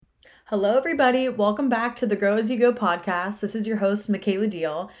Hello, everybody. Welcome back to the Grow As You Go podcast. This is your host, Michaela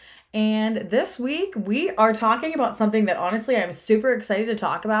Deal. And this week, we are talking about something that honestly I'm super excited to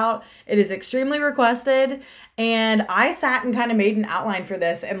talk about. It is extremely requested. And I sat and kind of made an outline for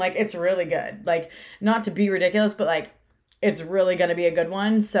this. And it's really good. Not to be ridiculous, but it's really going to be a good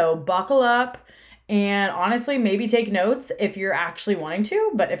one. So buckle up. And honestly, maybe take notes if you're actually wanting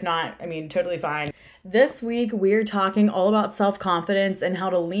to. But if not, totally fine. This week, we're talking all about self-confidence and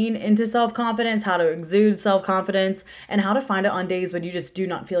how to lean into self-confidence, how to exude self-confidence, and how to find it on days when you just do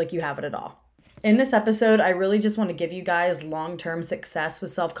not feel like you have it at all. In this episode, I really just want to give you guys long-term success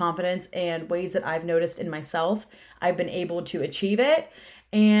with self-confidence and ways that I've noticed in myself I've been able to achieve it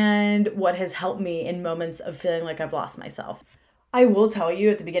and what has helped me in moments of feeling like I've lost myself. I will tell you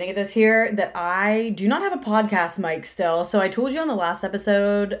at the beginning of this here that I do not have a podcast mic still. So I told you on the last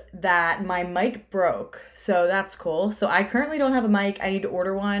episode that my mic broke. So that's cool. So I currently don't have a mic. I need to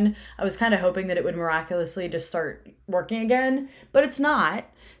order one. I was kind of hoping that it would miraculously just start working again, but it's not.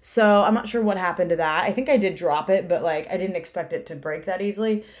 So I'm not sure what happened to that. I think I did drop it, but I didn't expect it to break that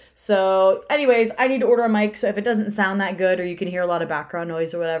easily. So anyways, I need to order a mic. So if it doesn't sound that good or you can hear a lot of background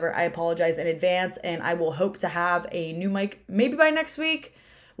noise or whatever, I apologize in advance, and I will hope to have a new mic maybe by next week.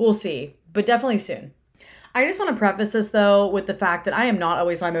 We'll see, but definitely soon. I just want to preface this though with the fact that I am not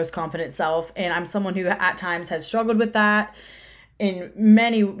always my most confident self, and I'm someone who at times has struggled with that in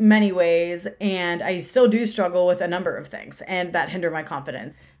many, many ways, and I still do struggle with a number of things and that hinder my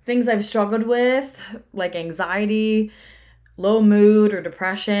confidence. Things I've struggled with, like anxiety, low mood or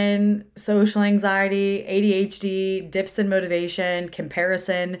depression, social anxiety, ADHD, dips in motivation,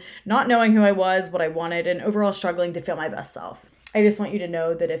 comparison, not knowing who I was, what I wanted, and overall struggling to feel my best self. I just want you to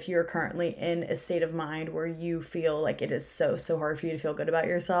know that if you're currently in a state of mind where you feel like it is so hard for you to feel good about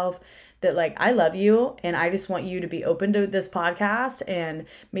yourself, that I love you, and I just want you to be open to this podcast, and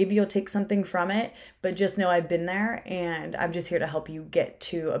maybe you'll take something from it, but just know I've been there and I'm just here to help you get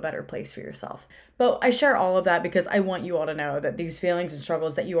to a better place for yourself. But I share all of that because I want you all to know that these feelings and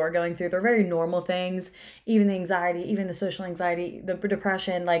struggles that you are going through, they're very normal things. Even the anxiety, even the social anxiety, the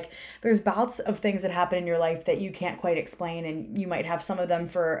depression, there's bouts of things that happen in your life that you can't quite explain, and you might have some of them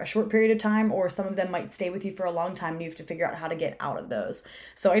for a short period of time, or some of them might stay with you for a long time, and you have to figure out how to get out of those.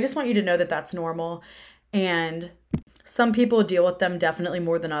 So I just want you to know that that's normal, and some people deal with them definitely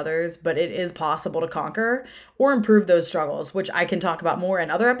more than others, but it is possible to conquer or improve those struggles, which I can talk about more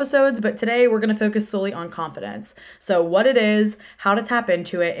in other episodes. But today we're going to focus solely on confidence. So what it is, how to tap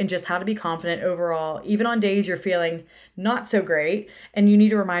into it, and just how to be confident overall, even on days you're feeling not so great and you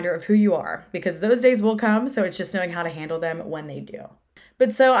need a reminder of who you are, because those days will come. So it's just knowing how to handle them when they do.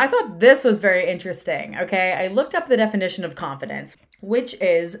 But so I thought this was very interesting, okay? I looked up the definition of confidence, which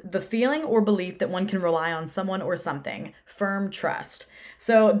is the feeling or belief that one can rely on someone or something, firm trust.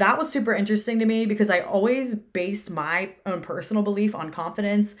 So that was super interesting to me because I always based my own personal belief on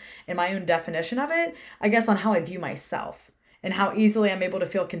confidence and my own definition of it, I guess, on how I view myself and how easily I'm able to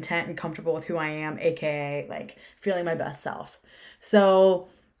feel content and comfortable with who I am, aka feeling my best self. So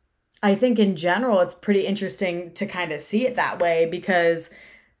I think in general, it's pretty interesting to kind of see it that way, because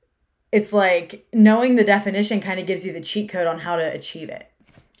it's knowing the definition kind of gives you the cheat code on how to achieve it.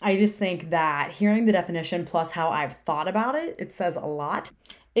 I just think that hearing the definition plus how I've thought about it, it says a lot.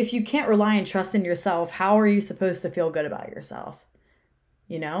 If you can't rely and trust in yourself, how are you supposed to feel good about yourself?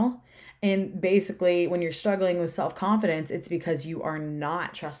 And basically, when you're struggling with self-confidence, it's because you are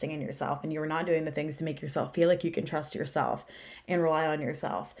not trusting in yourself and you're not doing the things to make yourself feel like you can trust yourself and rely on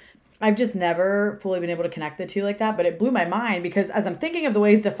yourself. I've just never fully been able to connect the two like that, but it blew my mind because as I'm thinking of the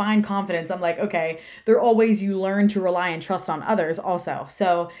ways to find confidence, I'm like, okay, there are all ways you learn to rely and trust on others also.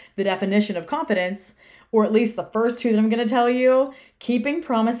 So the definition of confidence, or at least the first two that I'm going to tell you, keeping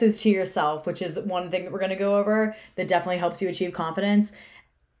promises to yourself, which is one thing that we're going to go over that definitely helps you achieve confidence.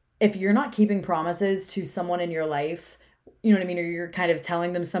 If you're not keeping promises to someone in your life, you know what I mean, or you're kind of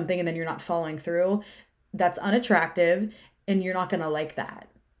telling them something and then you're not following through, that's unattractive and you're not going to like that.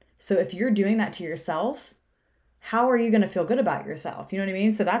 So if you're doing that to yourself, how are you going to feel good about yourself? You know what I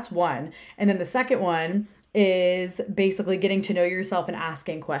mean? So that's one. And then the second one is basically getting to know yourself and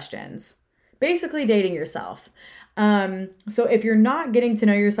asking questions. Basically dating yourself. So if you're not getting to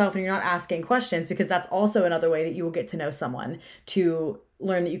know yourself and you're not asking questions, because that's also another way that you will get to know someone, to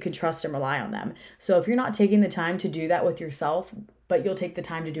learn that you can trust and rely on them. So if you're not taking the time to do that with yourself, but you'll take the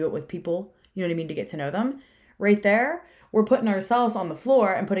time to do it with people, you know what I mean, to get to know them, right there, we're putting ourselves on the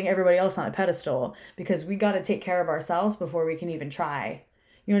floor and putting everybody else on a pedestal, because we got to take care of ourselves before we can even try.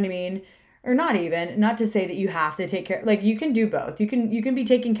 You know what I mean? or not even, not to say that you have to take care, like you can do both. You can be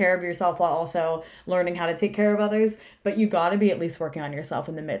taking care of yourself while also learning how to take care of others, but you got to be at least working on yourself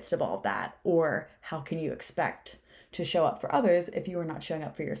in the midst of all of that. Or how can you expect to show up for others if you are not showing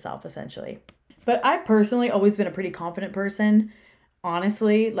up for yourself, essentially? But I've personally always been a pretty confident person.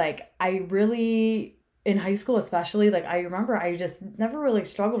 Honestly, like I really, in high school especially, like I remember I just never really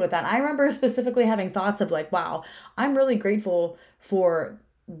struggled with that. I remember specifically having thoughts of like, wow, I'm really grateful for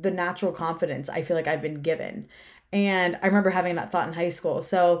the natural confidence I feel like I've been given. And I remember having that thought in high school.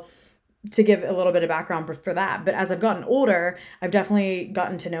 So to give a little bit of background for that, but as I've gotten older, I've definitely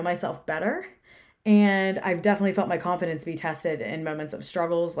gotten to know myself better. And I've definitely felt my confidence be tested in moments of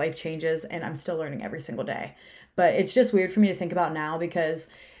struggles, life changes, and I'm still learning every single day. But it's just weird for me to think about now because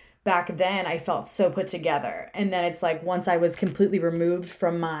back then I felt so put together. And then it's like once I was completely removed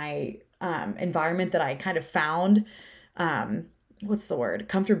from my environment that I kind of found, what's the word,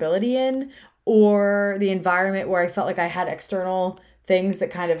 comfortability in, or the environment where I felt like I had external things that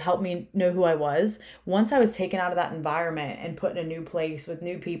kind of helped me know who I was. Once I was taken out of that environment and put in a new place with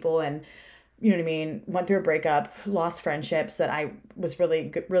new people and you know what I mean, went through a breakup, lost friendships that I was really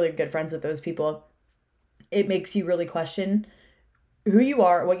good friends with those people. It makes you really question who you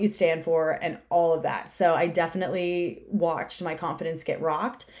are, what you stand for, and all of that. So I definitely watched my confidence get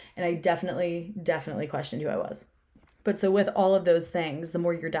rocked, and I definitely questioned who I was. But so with all of those things, the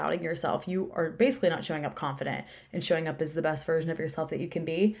more you're doubting yourself, you are basically not showing up confident and showing up as the best version of yourself that you can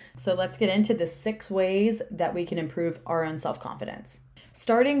be. So let's get into the 6 ways that we can improve our own self-confidence.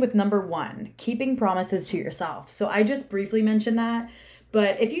 Starting with number 1, keeping promises to yourself. So I just briefly mentioned that,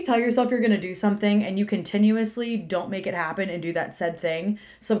 but if you tell yourself you're going to do something and you continuously don't make it happen and do that said thing,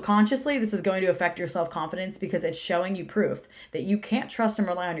 subconsciously this is going to affect your self-confidence because it's showing you proof that you can't trust and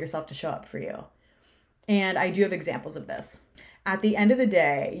rely on yourself to show up for you. And I do have examples of this. At the end of the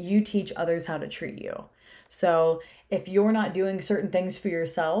day, you teach others how to treat you. So if you're not doing certain things for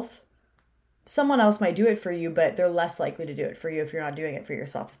yourself, someone else might do it for you, but they're less likely to do it for you if you're not doing it for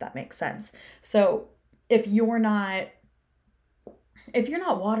yourself, if that makes sense. So if you're not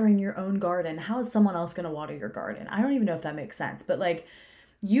watering your own garden, how is someone else going to water your garden? I don't even know if that makes sense, but like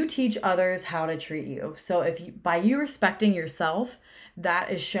you teach others how to treat you. So if you, by you respecting yourself,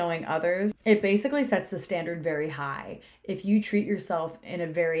 that is showing others. It basically sets the standard very high. If you treat yourself in a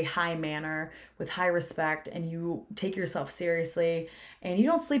very high manner with high respect and you take yourself seriously and you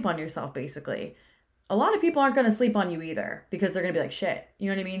don't sleep on yourself, basically, a lot of people aren't going to sleep on you either because they're going to be like, shit, you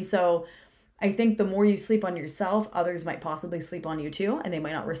know what I mean? So I think the more you sleep on yourself, others might possibly sleep on you too, and they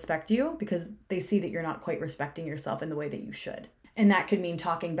might not respect you because they see that you're not quite respecting yourself in the way that you should. And that could mean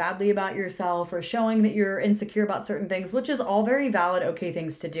talking badly about yourself or showing that you're insecure about certain things, which is all very valid, okay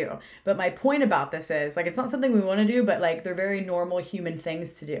things to do. But my point about this is, like, it's not something we want to do, but like they're very normal human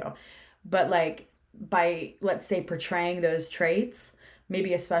things to do. But like by, let's say, portraying those traits,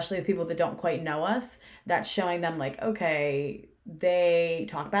 maybe especially with people that don't quite know us, that's showing them like, okay, they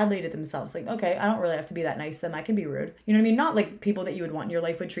talk badly to themselves. Like, okay, I don't really have to be that nice to them. I can be rude. You know what I mean? Not like people that you would want in your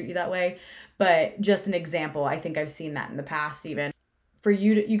life would treat you that way, but just an example. I think I've seen that in the past even. For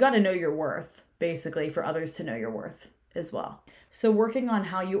you to, you got to know your worth, basically, for others to know your worth as well. So working on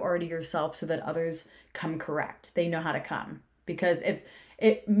how you are to yourself so that others come correct. They know how to come. Because if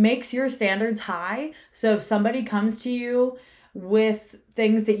it makes your standards high, so if somebody comes to you with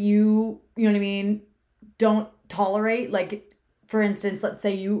things that you know what I mean, don't tolerate, like for instance, let's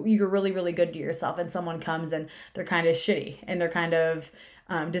say you're really good to yourself and someone comes and they're kind of shitty and they're kind of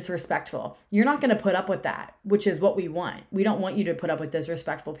disrespectful. You're not going to put up with that, which is what we want. We don't want you to put up with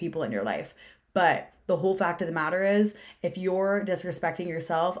disrespectful people in your life. But the whole fact of the matter is, if you're disrespecting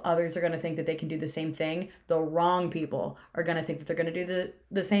yourself, others are going to think that they can do the same thing. The wrong people are going to think that they're going to do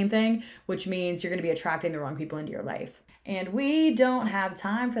the same thing, which means you're going to be attracting the wrong people into your life. And we don't have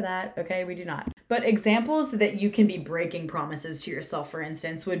time for that, okay? We do not. But examples that you can be breaking promises to yourself, for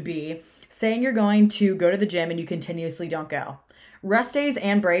instance, would be saying you're going to go to the gym and you continuously don't go. Rest days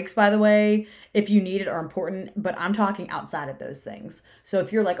and breaks, by the way, if you need it, are important, but I'm talking outside of those things. So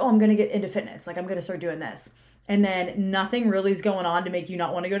if you're like, oh, I'm going to get into fitness, like I'm going to start doing this, and then nothing really is going on to make you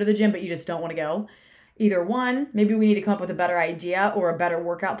not want to go to the gym, but you just don't want to go. Either one, maybe we need to come up with a better idea or a better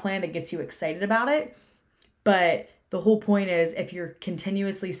workout plan that gets you excited about it. But the whole point is, if you're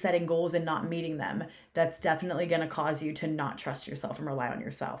continuously setting goals and not meeting them, that's definitely going to cause you to not trust yourself and rely on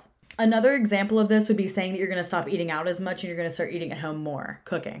yourself. Another example of this would be saying that you're going to stop eating out as much and you're going to start eating at home more,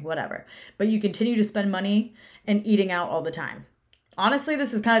 cooking, whatever. But you continue to spend money and eating out all the time. Honestly,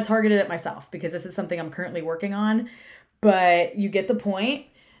 this is kind of targeted at myself because this is something I'm currently working on. But you get the point.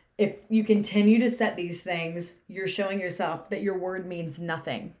 If you continue to set these things, you're showing yourself that your word means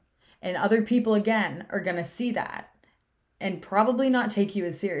nothing. And other people, again, are going to see that and probably not take you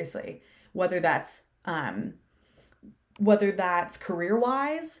as seriously, whether that's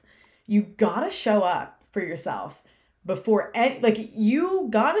career-wise. You got to show up for yourself before you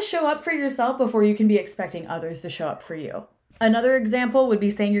got to show up for yourself before you can be expecting others to show up for you. Another example would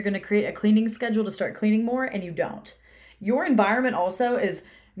be saying you're going to create a cleaning schedule to start cleaning more and you don't. Your environment also is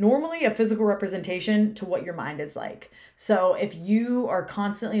normally a physical representation to what your mind is like. So if you are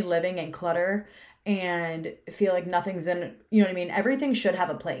constantly living in clutter and feel like nothing's in, you know what I mean? Everything should have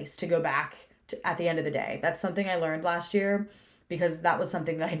a place to go back to at the end of the day. That's something I learned last year because that was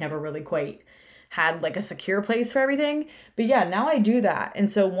something that I never really quite had like a secure place for everything. But yeah, now I do that. And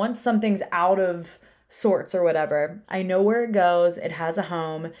so once something's out of sorts or whatever, I know where it goes, it has a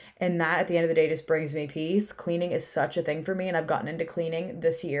home, and that at the end of the day just brings me peace. Cleaning is such a thing for me, and I've gotten into cleaning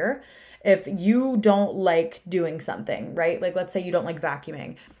this year. If you don't like doing something, right? Like let's say you don't like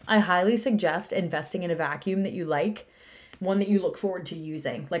vacuuming, I highly suggest investing in a vacuum that you like, one that you look forward to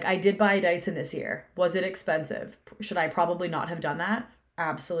using. Like I did buy a Dyson this year. Was it expensive? Should I probably not have done that?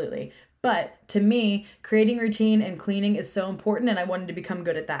 Absolutely. But to me, creating routine and cleaning is so important, and I wanted to become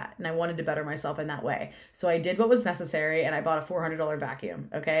good at that, and I wanted to better myself in that way. So I did what was necessary, and I bought a $400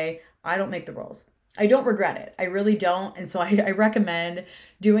 vacuum, okay? I don't make the rules. I don't regret it. I really don't. And so I recommend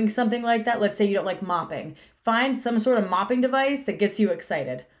doing something like that. Let's say you don't like mopping. Find some sort of mopping device that gets you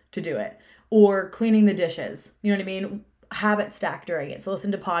excited to do it. Or cleaning the dishes. You know what I mean? Habit stack during it. So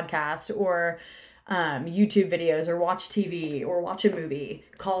listen to podcasts or YouTube videos or watch TV or watch a movie,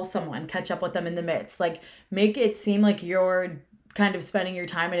 call someone, catch up with them in the midst. Like make it seem like you're kind of spending your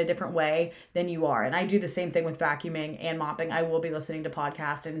time in a different way than you are. And I do the same thing with vacuuming and mopping. I will be listening to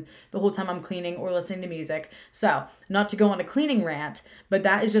podcasts and the whole time I'm cleaning or listening to music. So not to go on a cleaning rant, but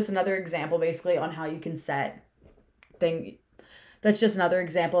that is just another example basically on how you can that's just another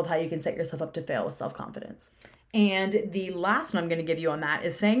example of how you can set yourself up to fail with self-confidence. And the last one I'm going to give you on that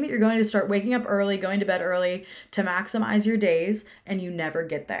is saying that you're going to start waking up early, going to bed early to maximize your days, and you never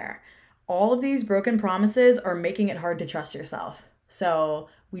get there. All of these broken promises are making it hard to trust yourself. So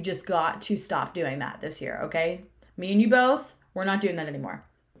we just got to stop doing that this year, okay? Me and you both, we're not doing that anymore.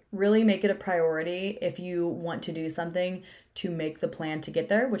 Really make it a priority if you want to do something to make the plan to get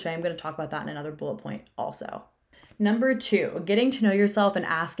there, which I am going to talk about that in another bullet point also. Number 2, getting to know yourself and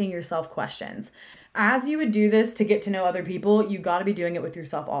asking yourself questions. As you would do this to get to know other people, you got to be doing it with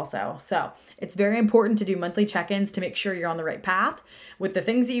yourself also. So it's very important to do monthly check-ins to make sure you're on the right path with the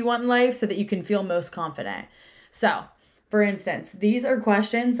things that you want in life so that you can feel most confident. So for instance, these are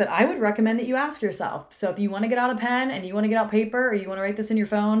questions that I would recommend that you ask yourself. So if you want to get out a pen and you want to get out paper or you want to write this in your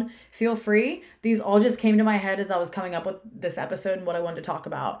phone, feel free. These all just came to my head as I was coming up with this episode and what I wanted to talk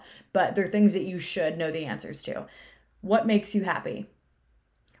about. But they're things that you should know the answers to. What makes you happy?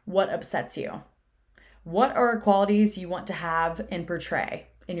 What upsets you? What are qualities you want to have and portray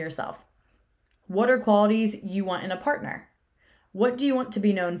in yourself? What are qualities you want in a partner? What do you want to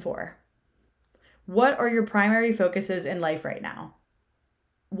be known for? What are your primary focuses in life right now?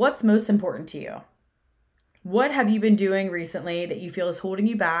 What's most important to you? What have you been doing recently that you feel is holding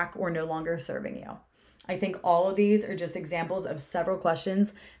you back or no longer serving you? I think all of these are just examples of several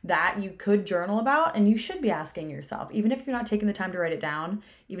questions that you could journal about and you should be asking yourself. Even if you're not taking the time to write it down,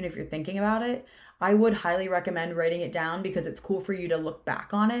 even if you're thinking about it, I would highly recommend writing it down because it's cool for you to look back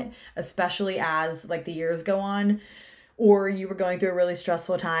on it, especially as like the years go on or you were going through a really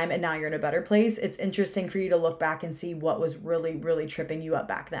stressful time and now you're in a better place. It's interesting for you to look back and see what was really, really tripping you up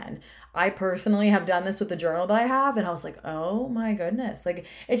back then. I personally have done this with the journal that I have and I was like, oh my goodness. Like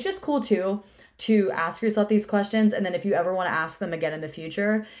it's just cool too to ask yourself these questions. And then if you ever want to ask them again in the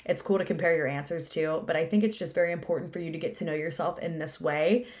future, it's cool to compare your answers too. But I think it's just very important for you to get to know yourself in this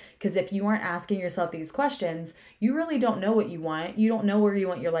way. Because if you aren't asking yourself these questions, you really don't know what you want. You don't know where you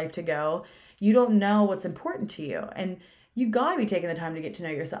want your life to go. You don't know what's important to you. And you got to be taking the time to get to know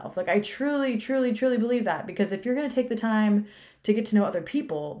yourself. Like I truly, truly, truly believe that. Because if you're going to take the time to get to know other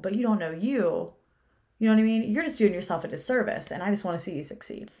people, but you don't know you know what I mean? You're just doing yourself a disservice, and I just want to see you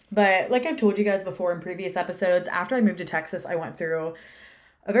succeed. But like I've told you guys before in previous episodes, after I moved to Texas, I went through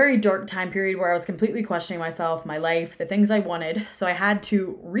a very dark time period where I was completely questioning myself, my life, the things I wanted. So I had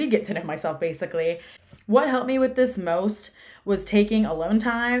to get to know myself, basically. What helped me with this most was taking alone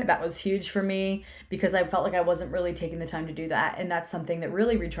time. That was huge for me because I felt like I wasn't really taking the time to do that. And that's something that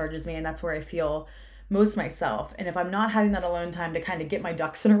really recharges me, and that's where I feel most myself. And if I'm not having that alone time to kind of get my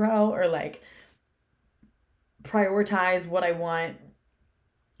ducks in a row or like prioritize what I want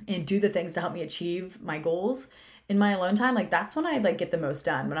and do the things to help me achieve my goals in my alone time, like that's when I like get the most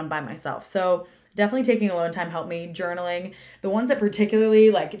done when I'm by myself. So Definitely taking alone time helped me. Journaling. The ones that particularly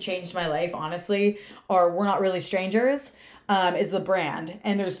like changed my life, honestly, are We're Not Really Strangers, is the brand.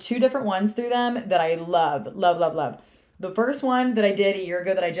 And there's two different ones through them that I love, love, love, love. The first one that I did a year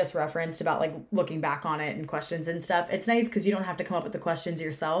ago that I just referenced about like looking back on it and questions and stuff, it's nice because you don't have to come up with the questions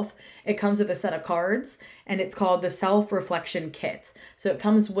yourself. It comes with a set of cards and it's called the Self-Reflection Kit. So it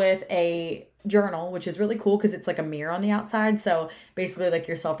comes with a journal, which is really cool because it's like a mirror on the outside. So basically like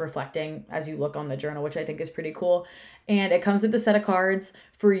you're self-reflecting as you look on the journal, which I think is pretty cool. And it comes with a set of cards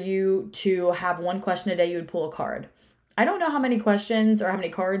for you to have one question a day. You would pull a card. I don't know how many questions or how many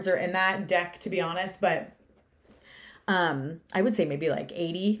cards are in that deck, to be honest, but I would say maybe like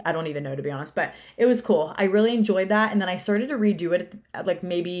 80. I don't even know, to be honest, but it was cool. I really enjoyed that. And then I started to redo it at like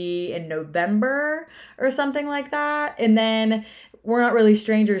maybe in November or something like that. And then We're Not Really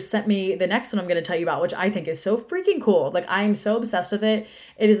Strangers sent me the next one I'm going to tell you about, which I think is so freaking cool. Like I am so obsessed with it.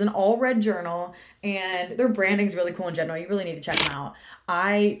 It is an all red journal and their branding is really cool in general. You really need to check them out.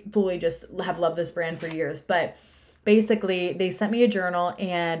 I fully just have loved this brand for years, but basically they sent me a journal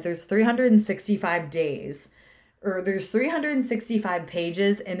and there's 365 days or there's 365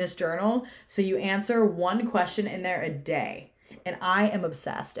 pages in this journal. So you answer one question in there a day. And I am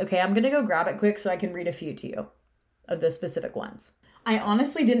obsessed. Okay, I'm going to go grab it quick so I can read a few to you of the specific ones. I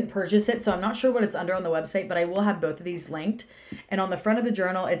honestly didn't purchase it, so I'm not sure what it's under on the website, but I will have both of these linked. And on the front of the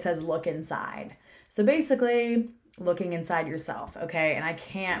journal, it says look inside. So basically, looking inside yourself, okay? And I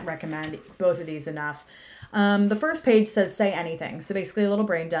can't recommend both of these enough. The first page says say anything. So basically a little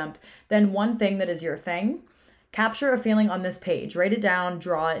brain dump. Then one thing that is your thing. Capture a feeling on this page. Write it down,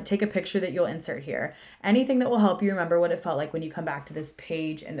 draw it, take a picture that you'll insert here. Anything that will help you remember what it felt like when you come back to this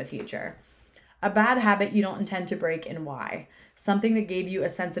page in the future. A bad habit you don't intend to break and why. Something that gave you a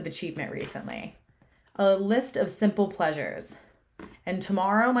sense of achievement recently. A list of simple pleasures. And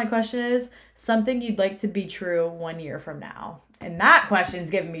tomorrow, my question is, something you'd like to be true 1 year from now. And that question's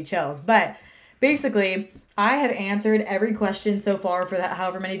giving me chills. But basically, I have answered every question so far for that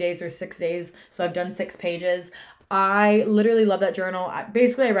however many days or 6 days. So I've done 6 pages. I literally love that journal.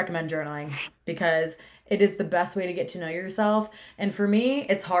 Basically, I recommend journaling because it is the best way to get to know yourself. And for me,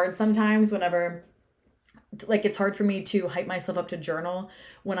 it's hard sometimes whenever, like it's hard for me to hype myself up to journal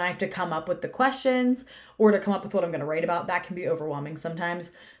when I have to come up with the questions or to come up with what I'm going to write about. That can be overwhelming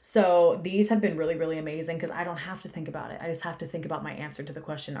sometimes. So these have been really, really amazing because I don't have to think about it. I just have to think about my answer to the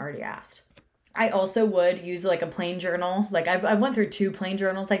question already asked. I also would use like a plain journal. Like I've went through 2 plain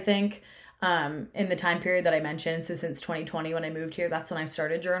journals, I think, in the time period that I mentioned. So since 2020, when I moved here, that's when I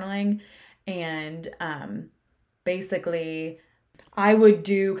started journaling. And basically I would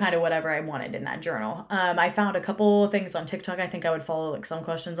do kind of whatever I wanted in that journal. I found a couple things on TikTok. I think I would follow like some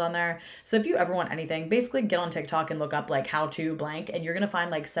questions on there. So if you ever want anything, basically get on TikTok and look up like how to blank, and you're going to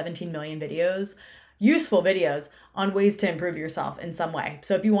find like 17 million videos, useful videos on ways to improve yourself in some way.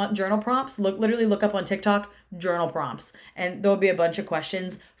 So if you want journal prompts, literally look up on TikTok journal prompts, and there'll be a bunch of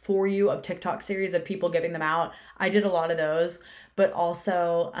questions for you of TikTok series of people giving them out. I did a lot of those, but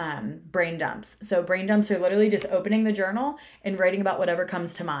also brain dumps. So brain dumps are literally just opening the journal and writing about whatever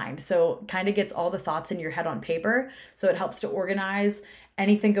comes to mind. So kind of gets all the thoughts in your head on paper. So it helps to organize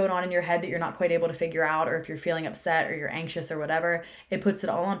anything going on in your head that you're not quite able to figure out, or if you're feeling upset or you're anxious or whatever, it puts it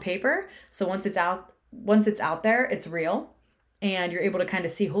all on paper. So once it's out there, it's real, and you're able to kind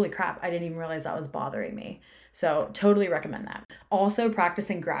of see, holy crap, I didn't even realize that was bothering me. So totally recommend that. Also,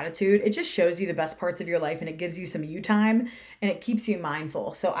 practicing gratitude. It just shows you the best parts of your life and it gives you some you time and it keeps you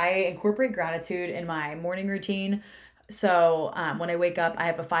mindful. So I incorporate gratitude in my morning routine. So when I wake up, I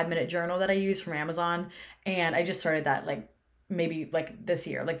have a 5-minute journal that I use from Amazon, and I just started that maybe this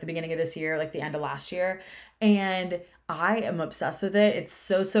year, like the beginning of this year, like the end of last year. And I am obsessed with it. It's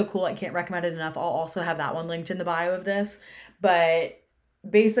so, so cool. I can't recommend it enough. I'll also have that one linked in the bio of this. But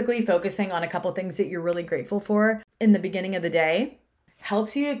basically focusing on a couple things that you're really grateful for in the beginning of the day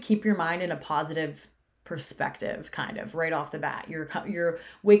helps you to keep your mind in a positive perspective, kind of right off the bat. You're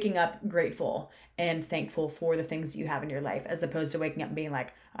waking up grateful and thankful for the things that you have in your life, as opposed to waking up and being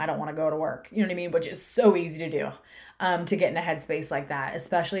like, I don't want to go to work. You know what I mean? Which is so easy to do, to get in a headspace like that,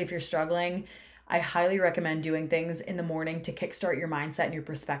 especially if you're struggling. I highly recommend doing things in the morning to kickstart your mindset and your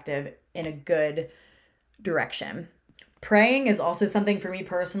perspective in a good direction. Praying is also something for me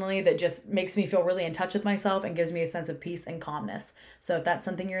personally that just makes me feel really in touch with myself and gives me a sense of peace and calmness. So if that's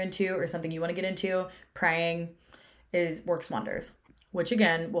something you're into or something you want to get into, praying works wonders. which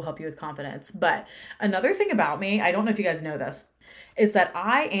again will help you with confidence. But another thing about me, I don't know if you guys know this, is that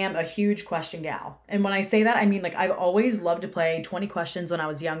I am a huge question gal. And when I say that, I mean like I've always loved to play 20 questions when I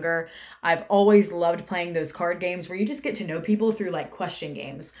was younger. I've always loved playing those card games where you just get to know people through like question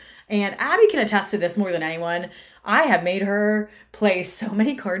games. And Abby can attest to this more than anyone. I have made her play so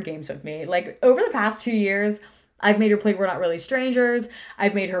many card games with me. Like over the past 2 years, I've made her play We're Not Really Strangers.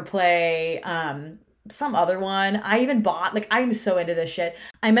 I've made her play some other one. I even bought, like, I'm so into this shit.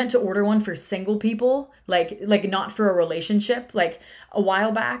 I meant to order one for single people, like not for a relationship, like a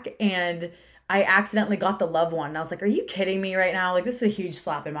while back, and I accidentally got the love one. And I was like, are you kidding me right now? Like, this is a huge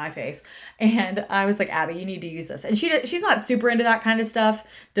slap in my face. And I was like, Abby, you need to use this. And she's not super into that kind of stuff,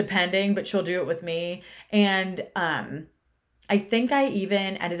 depending, but she'll do it with me. And I think I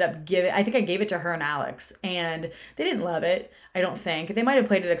even ended up I think I gave it to her and Alex, and they didn't love it. I don't think. They might have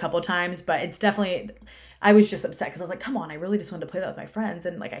played it a couple times, but it's definitely, I was just upset because I was like, come on, I really just wanted to play that with my friends.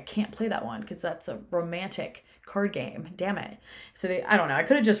 And like, I can't play that one because that's a romantic card game. Damn it. So I don't know. I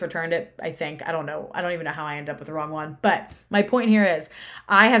could have just returned it, I think. I don't know. I don't even know how I ended up with the wrong one. But my point here is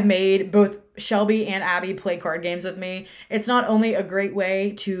I have made both Shelby and Abby play card games with me. It's not only a great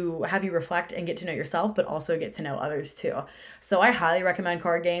way to have you reflect and get to know yourself, but also get to know others too. So I highly recommend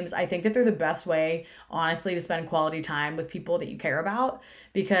card games. I think that they're the best way, honestly, to spend quality time with people that you care about,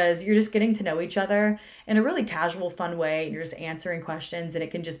 because you're just getting to know each other in a really casual, fun way. You're just answering questions, and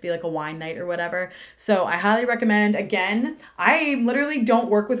it can just be like a wine night or whatever. So I highly recommend. Again, I literally don't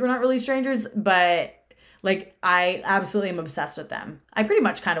work with We're Not Really Strangers, but like, I absolutely am obsessed with them. I pretty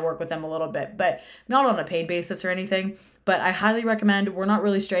much kind of work with them a little bit, but not on a paid basis or anything. But I highly recommend We're Not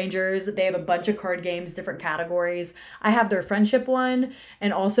Really Strangers. They have a bunch of card games, different categories. I have their friendship one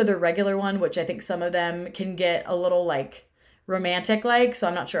and also their regular one, which I think some of them can get a little like romantic like, so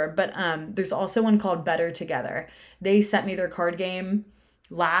I'm not sure. But there's also one called Better Together. They sent me their card game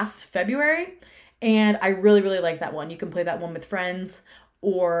last February, and I really, really like that one. You can play that one with friends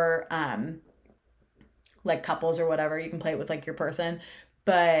or like couples or whatever. You can play it with like your person,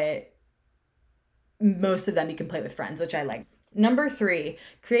 but most of them you can play with friends, which I like. Number 3,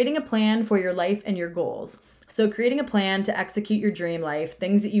 creating a plan for your life and your goals. So creating a plan to execute your dream life,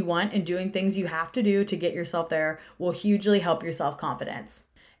 things that you want, and doing things you have to do to get yourself there will hugely help your self-confidence.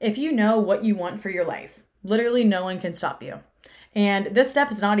 If you know what you want for your life, literally no one can stop you. And this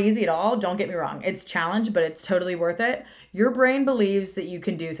step is not easy at all. Don't get me wrong. It's a challenge, but it's totally worth it. Your brain believes that you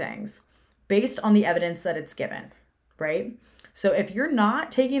can do things based on the evidence that it's given, right? So if you're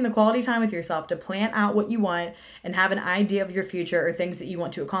not taking the quality time with yourself to plan out what you want and have an idea of your future or things that you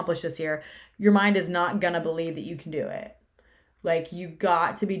want to accomplish this year, your mind is not going to believe that you can do it. Like, you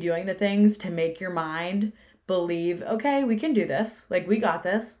got to be doing the things to make your mind believe, okay, we can do this. Like, we got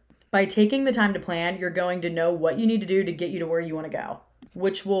this. By taking the time to plan, you're going to know what you need to do to get you to where you want to go,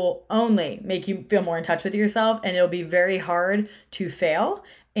 which will only make you feel more in touch with yourself, and it'll be very hard to fail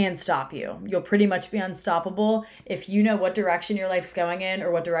and stop you. You'll pretty much be unstoppable if you know what direction your life's going in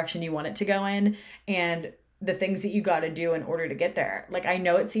or what direction you want it to go in, and the things that you got to do in order to get there. Like, I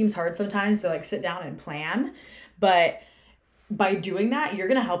know it seems hard sometimes to like sit down and plan, but by doing that, you're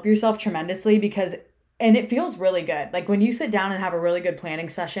going to help yourself tremendously, and it feels really good. Like, when you sit down and have a really good planning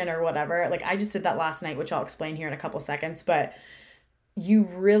session or whatever, like I just did that last night, which I'll explain here in a couple seconds, but you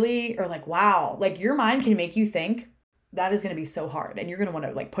really are like, wow, like your mind can make you think that is going to be so hard, and you're going to want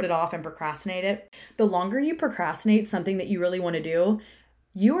to like put it off and procrastinate it. The longer you procrastinate something that you really want to do,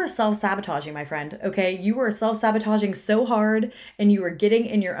 you are self-sabotaging, my friend. Okay. You are self-sabotaging so hard, and you are getting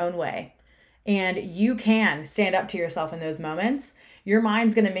in your own way. And you can stand up to yourself in those moments. Your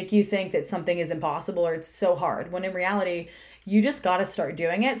mind's going to make you think that something is impossible or it's so hard, when in reality, you just got to start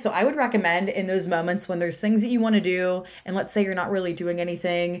doing it. So I would recommend in those moments when there's things that you want to do, and let's say you're not really doing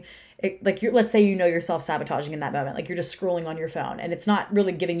anything, let's say you know you're self-sabotaging in that moment, like you're just scrolling on your phone and it's not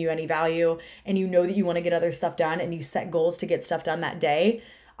really giving you any value, and you know that you want to get other stuff done and you set goals to get stuff done that day.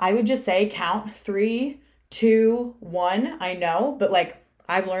 I would just say count 3, 2, 1. I know, but like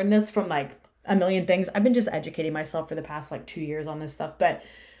I've learned this from like a million things. I've been just educating myself for the past like 2 years on this stuff, but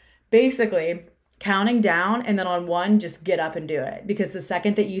basically counting down, and then on 1, just get up and do it. Because the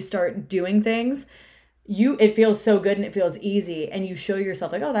second that you start doing things, it feels so good and it feels easy, and you show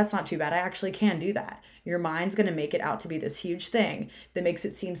yourself like, oh, that's not too bad. I actually can do that. Your mind's going to make it out to be this huge thing that makes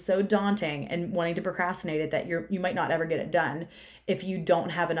it seem so daunting and wanting to procrastinate it that you might not ever get it done if you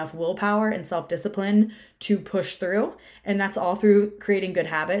don't have enough willpower and self-discipline to push through. And that's all through creating good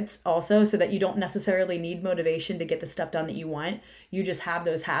habits also, so that you don't necessarily need motivation to get the stuff done that you want. You just have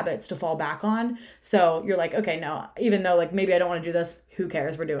those habits to fall back on. So you're like, okay, no, even though like maybe I don't want to do this, who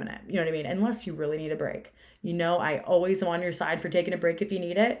cares? We're doing it. You know what I mean? Unless you really need a break. You know, I always am on your side for taking a break if you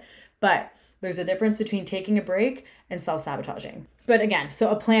need it, but there's a difference between taking a break and self-sabotaging. But again, so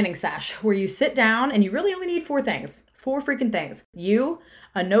a planning sesh where you sit down and you really only need 4 things, 4 freaking things. You,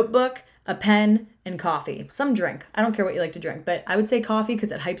 a notebook, a pen, and coffee. Some drink. I don't care what you like to drink, but I would say coffee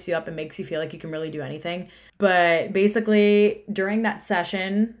because it hypes you up and makes you feel like you can really do anything. But basically, during that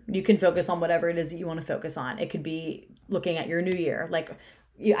session, you can focus on whatever it is that you want to focus on. It could be looking at your new year. Like,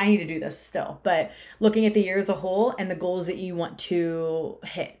 I need to do this still, but looking at the year as a whole and the goals that you want to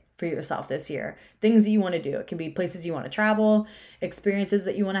hit for yourself this year, things that you want to do. It can be places you want to travel, experiences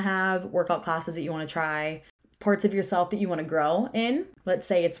that you want to have, workout classes that you want to try, parts of yourself that you want to grow in. Let's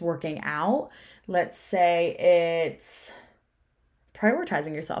say it's working out. Let's say it's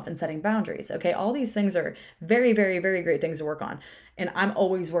prioritizing yourself and setting boundaries. Okay. All these things are very, very, very great things to work on. And I'm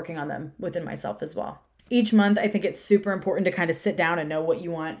always working on them within myself as well. Each month, I think it's super important to kind of sit down and know what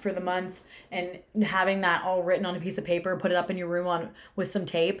you want for the month, and having that all written on a piece of paper, put it up in your room with some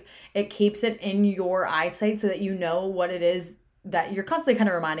tape. It keeps it in your eyesight so that you know what it is that you're constantly kind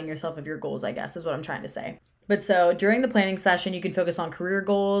of reminding yourself of your goals, I guess, is what I'm trying to say. But so during the planning session, you can focus on career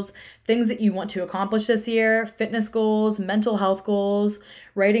goals, things that you want to accomplish this year, fitness goals, mental health goals.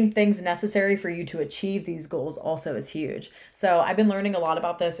 Writing things necessary for you to achieve these goals also is huge. So I've been learning a lot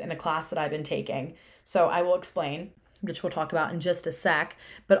about this in a class that I've been taking. So I will explain, which we'll talk about in just a sec.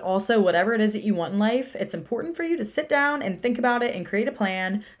 But also, whatever it is that you want in life, it's important for you to sit down and think about it and create a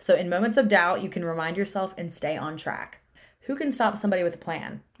plan. So in moments of doubt, you can remind yourself and stay on track. Who can stop somebody with a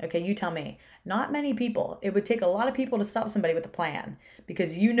plan? Okay, you tell me. Not many people. It would take a lot of people to stop somebody with a plan,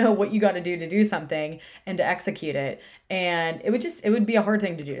 because you know what you got to do something and to execute it. And it would be a hard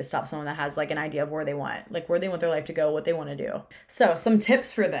thing to do to stop someone that has like an idea of where they want their life to go, what they want to do. So some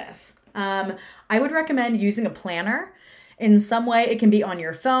tips for this. I would recommend using a planner in some way. It can be on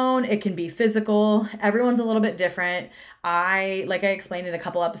your phone. It can be physical. Everyone's a little bit different. Like I explained in a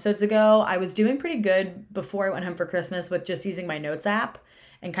couple episodes ago, I was doing pretty good before I went home for Christmas with just using my notes app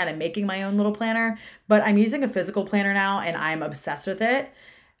and kind of making my own little planner. But I'm using a physical planner now and I'm obsessed with it.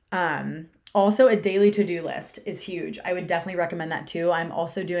 Also, a daily to-do list is huge. I would definitely recommend that too. I'm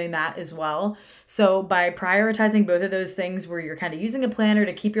also doing that as well. So by prioritizing both of those things where you're kind of using a planner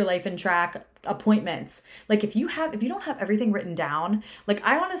to keep your life in track, appointments. Like if you don't have everything written down, like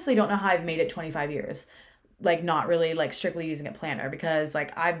I honestly don't know how I've made it 25 years. Like not really like strictly using a planner, because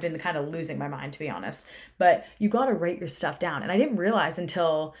like I've been kind of losing my mind, to be honest. But you got to write your stuff down. And I didn't realize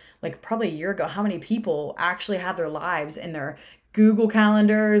until like probably a year ago how many people actually have their lives in their Google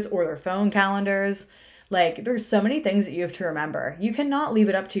calendars or their phone calendars. Like there's so many things that you have to remember. You cannot leave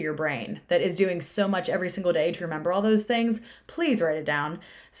it up to your brain that is doing so much every single day to remember all those things. Please write it down.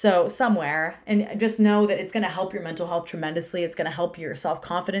 So somewhere, and just know that it's going to help your mental health tremendously. It's going to help your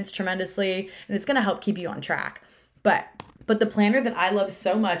self-confidence tremendously, and it's going to help keep you on track. But the planner that I love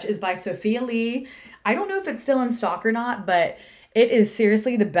so much is by Sophia Lee. I don't know if it's still in stock or not, but it is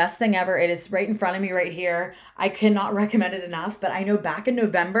seriously the best thing ever. It is right in front of me right here. I cannot recommend it enough, but I know back in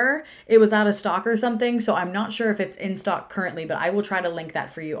November, it was out of stock or something. So I'm not sure if it's in stock currently, but I will try to link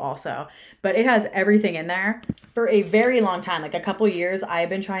that for you also. But it has everything in there. For a very long time, like a couple years, I've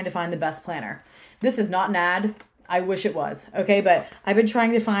been trying to find the best planner. This is not an ad. I wish it was, okay? But I've been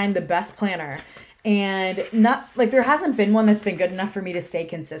trying to find the best planner. And not like there hasn't been one that's been good enough for me to stay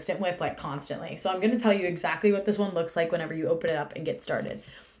consistent with like constantly. So I'm going to tell you exactly what this one looks like whenever you open it up and get started.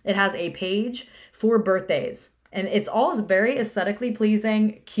 It has a page for birthdays, and it's all very aesthetically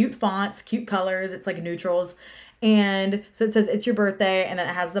pleasing, cute fonts, cute colors. It's like neutrals. And so it says it's your birthday, and then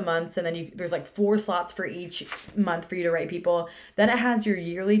it has the months, and then there's like 4 slots for each month for you to write people. Then it has your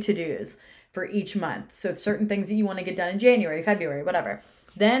yearly to-dos for each month. So certain things that you want to get done in January, February, whatever.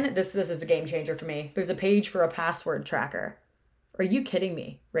 Then this is a game changer for me. There's a page for a password tracker. Are you kidding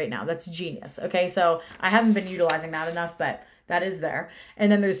me right now? That's genius. Okay, so I haven't been utilizing that enough, but that is there.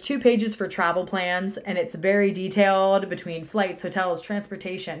 And then there's 2 pages for travel plans, and it's very detailed between flights, hotels,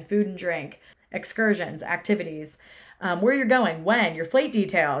 transportation, food and drink, excursions, activities, where you're going, when, your flight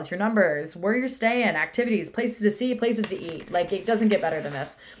details, your numbers, where you're staying, activities, places to see, places to eat. Like it doesn't get better than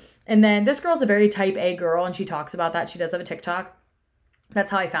this. And then this girl's a very type A girl, and she talks about that. She does have a TikTok. That's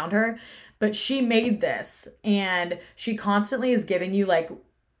how I found her. But she made this, and she constantly is giving you like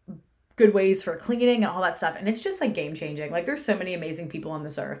good ways for cleaning and all that stuff. And it's just like game changing. Like there's so many amazing people on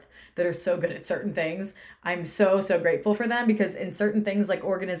this earth that are so good at certain things. I'm so grateful for them, because in certain things like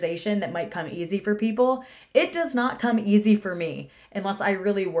organization that might come easy for people, it does not come easy for me unless I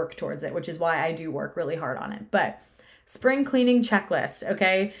really work towards it, which is why I do work really hard on it. But Spring cleaning checklist,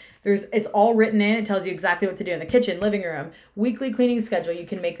 okay? It's all written in. It tells you exactly what to do in the kitchen, living room. Weekly cleaning schedule. You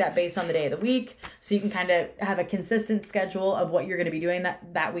can make that based on the day of the week. So you can kind of have a consistent schedule of what you're going to be doing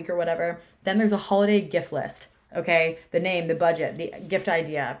that week or whatever. Then there's a holiday gift list. Okay, the name, the budget, the gift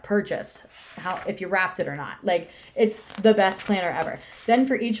idea, purchase, how if you wrapped it or not. Like, it's the best planner ever. Then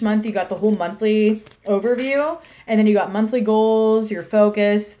for each month, you got the whole monthly overview, and then you got monthly goals, your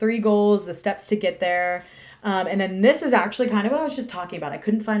focus, 3 goals, the steps to get there. And then this is actually kind of what I was just talking about. I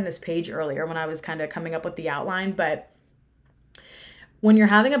couldn't find this page earlier when I was kind of coming up with the outline, but when you're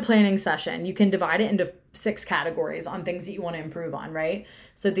having a planning session, you can divide it into 6 categories on things that you want to improve on, right?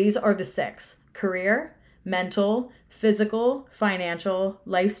 So these are the 6: career, mental, physical, financial,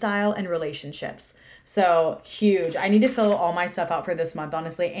 lifestyle, and relationships. So huge. I need to fill all my stuff out for this month,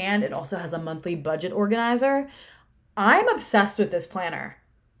 honestly. And it also has a monthly budget organizer. I'm obsessed with this planner.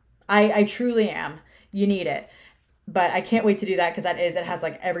 I truly am. You need it. But I can't wait to do that because it has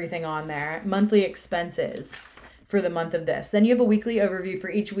like everything on there. Monthly expenses for the month of this. Then you have a weekly overview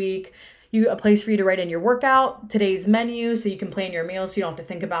for each week. A place for you to write in your workout, today's menu, so you can plan your meals so you don't have to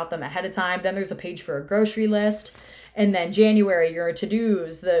think about them ahead of time. Then there's a page for a grocery list. And then January, your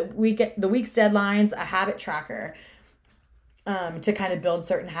to-dos, the week's deadlines, a habit tracker to kind of build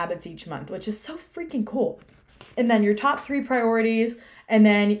certain habits each month, which is so freaking cool. And then your top 3 priorities. And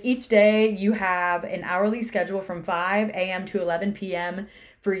then each day you have an hourly schedule from 5 a.m. to 11 p.m.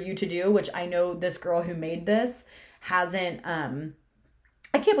 for you to do, which I know this girl who made this hasn't...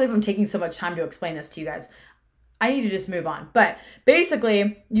 I can't believe I'm taking so much time to explain this to you guys. I need to just move on. But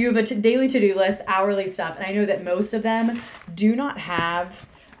basically, you have a daily to-do list, hourly stuff. And I know that most of them do not have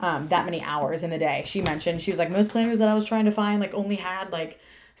that many hours in the day. She mentioned, she was like, most planners that I was trying to find like only had like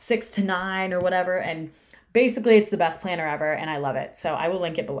 6 to 9 or whatever. And basically, it's the best planner ever. And I love it. So I will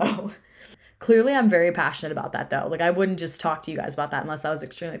link it below. Clearly, I'm very passionate about that though. Like, I wouldn't just talk to you guys about that unless I was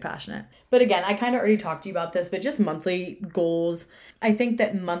extremely passionate. But again, I kind of already talked to you about this, but just monthly goals. I think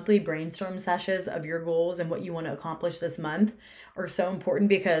that monthly brainstorm sessions of your goals and what you want to accomplish this month are so important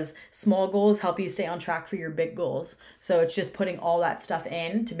because small goals help you stay on track for your big goals. So it's just putting all that stuff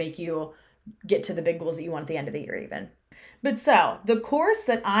in to make you get to the big goals that you want at the end of the year even. But so, the course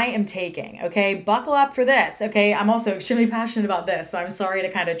that I am taking, okay, buckle up for this, okay? I'm also extremely passionate about this, so I'm sorry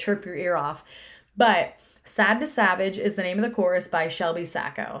to kind of chirp your ear off. But Sad to Savage is the name of the course by Shelby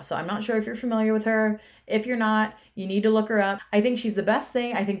Sacco. So I'm not sure if you're familiar with her. If you're not, you need to look her up. I think she's the best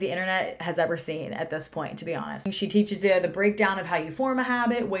thing I think the internet has ever seen at this point, to be honest. She teaches you the breakdown of how you form a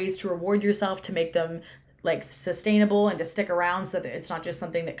habit, ways to reward yourself to make them like sustainable and to stick around so that it's not just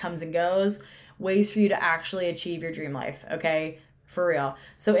something that comes and goes. Ways for you to actually achieve your dream life, okay? For real.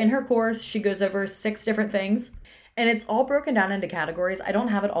 So in her course, she goes over 6 different things, and it's all broken down into categories. I don't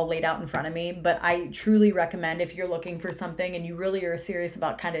have it all laid out in front of me, but I truly recommend if you're looking for something and you really are serious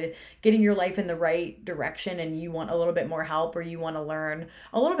about kind of getting your life in the right direction and you want a little bit more help or you want to learn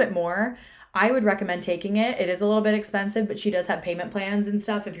a little bit more, I would recommend taking it. It is a little bit expensive, but she does have payment plans and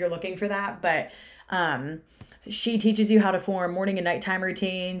stuff if you're looking for that. But she teaches you how to form morning and nighttime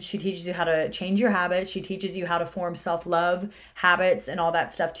routines. She teaches you how to change your habits. She teaches you how to form self-love habits and all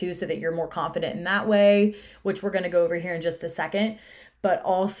that stuff too, so that you're more confident in that way, which we're going to go over here in just a second. But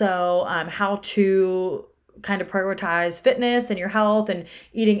also how to kind of prioritize fitness and your health and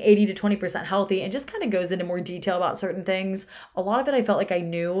eating 80 to 20% healthy, and just kind of goes into more detail about certain things. A lot of it I felt like I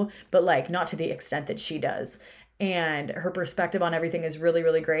knew, but like not to the extent that she does. And her perspective on everything is really,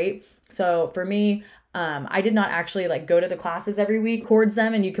 really great. So for me, I did not actually like go to the classes every week, records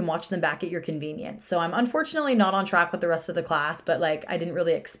them, and you can watch them back at your convenience. So I'm unfortunately not on track with the rest of the class, but like I didn't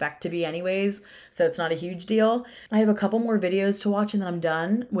really expect to be anyways. So it's not a huge deal. I have a couple more videos to watch and then I'm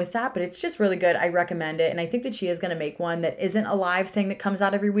done with that, but it's just really good. I recommend it. And I think that she is going to make one that isn't a live thing that comes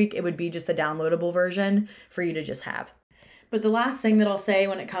out every week. It would be just a downloadable version for you to just have. But the last thing that I'll say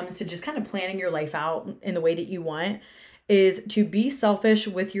when it comes to just kind of planning your life out in the way that you want is to be selfish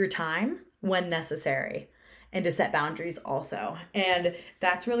with your time when necessary, and to set boundaries also. And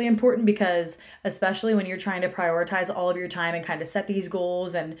that's really important because especially when you're trying to prioritize all of your time and kind of set these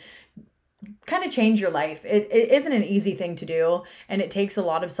goals and kind of change your life, it isn't an easy thing to do, and it takes a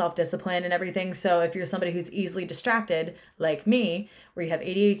lot of self-discipline and everything. So if you're somebody who's easily distracted like me, where you have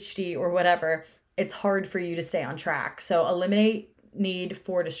ADHD or whatever, it's hard for you to stay on track. So eliminate need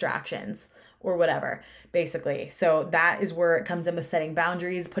for distractions or whatever, basically. So that is where it comes in with setting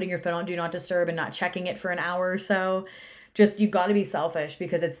boundaries, putting your phone on do not disturb and not checking it for an hour or so. Just, you got to be selfish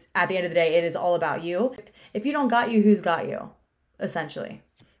because it's, at the end of the day, it is all about you. If you don't got you, who's got you? Essentially.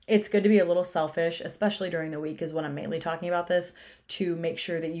 it's good to be a little selfish, especially during the week is when I'm mainly talking about this, to make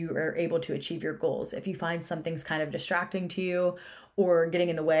sure that you are able to achieve your goals. If you find something's kind of distracting to you or getting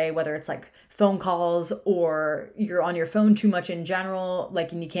in the way, whether it's like phone calls or you're on your phone too much in general,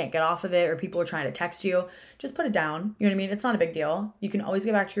 like, and you can't get off of it, or people are trying to text you, just put it down. You know what I mean? It's not a big deal. You can always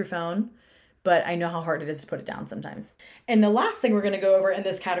get back to your phone, but I know how hard it is to put it down sometimes. And the last thing we're going to go over in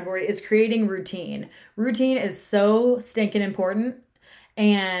this category is creating routine. Routine is so stinking important.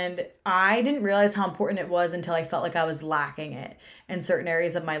 And I didn't realize how important it was until I felt like I was lacking it in certain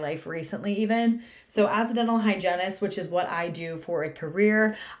areas of my life recently, even. So, as a dental hygienist, which is what I do for a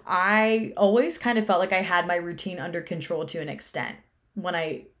career, I always kind of felt like I had my routine under control to an extent when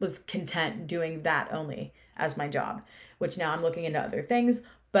I was content doing that only as my job, which now I'm looking into other things.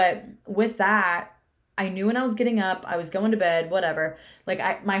 But with that, I knew when I was getting up, I was going to bed, whatever. Like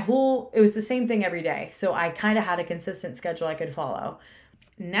it was the same thing every day. So I kind of had a consistent schedule I could follow.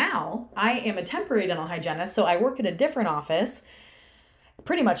 Now I am a temporary dental hygienist, so I work at a different office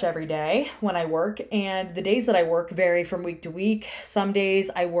pretty much every day when I work, and the days that I work vary from week to week. Some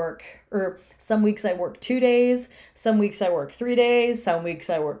weeks I work 2 days, some weeks I work 3 days, some weeks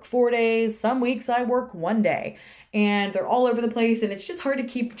I work 4 days, some weeks I work 1 day, and they're all over the place, and it's just hard to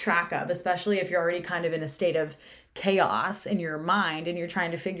keep track of, especially if you're already kind of in a state of chaos in your mind and you're trying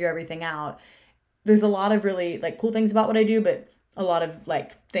to figure everything out. There's a lot of really like cool things about what I do, but a lot of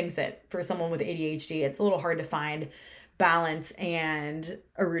like things that for someone with ADHD, it's a little hard to find balance and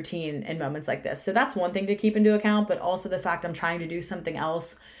a routine in moments like this. So that's one thing to keep into account, but also the fact I'm trying to do something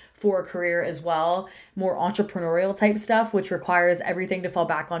else for a career as well, more entrepreneurial type stuff, which requires everything to fall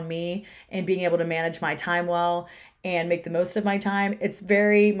back on me and being able to manage my time well and make the most of my time. It's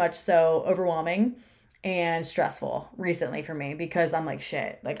very much so overwhelming and stressful recently for me because I'm like,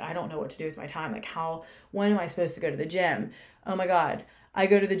 shit, like I don't know what to do with my time. Like when am I supposed to go to the gym? Oh my God. I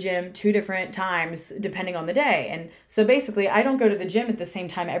go to the gym 2 different times depending on the day. And so basically I don't go to the gym at the same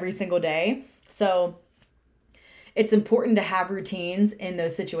time every single day. So it's important to have routines in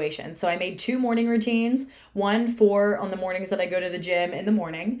those situations. So I made 2 morning routines, one for on the mornings that I go to the gym in the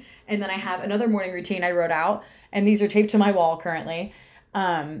morning. And then I have another morning routine I wrote out, and these are taped to my wall currently,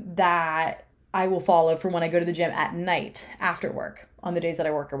 that I will follow for when I go to the gym at night after work on the days that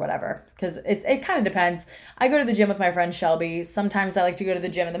I work or whatever. Because it kind of depends. I go to the gym with my friend Shelby. Sometimes I like to go to the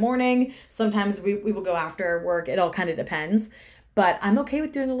gym in the morning. Sometimes we will go after work. It all kind of depends. But I'm okay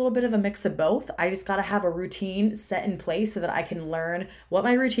with doing a little bit of a mix of both. I just got to have a routine set in place so that I can learn what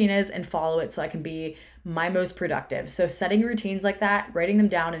my routine is and follow it so I can be my most productive. So setting routines like that, writing them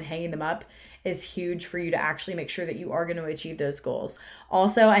down and hanging them up is huge for you to actually make sure that you are going to achieve those goals.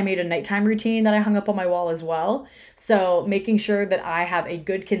 Also, I made a nighttime routine that I hung up on my wall as well. So making sure that I have a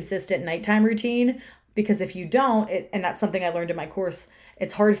good, consistent nighttime routine, because if you don't, and that's something I learned in my course,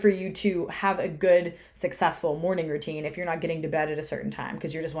 it's hard for you to have a good, successful morning routine if you're not getting to bed at a certain time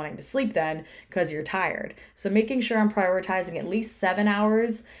because you're just wanting to sleep then because you're tired. So making sure I'm prioritizing at least 7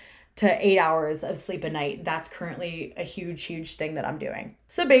 hours to 8 hours of sleep a night, that's currently a huge, huge thing that I'm doing.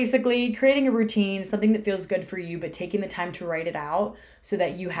 So basically, creating a routine, something that feels good for you, but taking the time to write it out so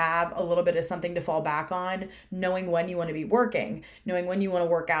that you have a little bit of something to fall back on, knowing when you want to be working, knowing when you want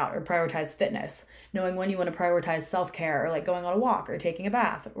to work out or prioritize fitness, knowing when you want to prioritize self-care or like going on a walk or taking a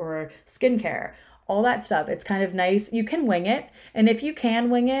bath or skincare. All that stuff. It's kind of nice. You can wing it. And if you can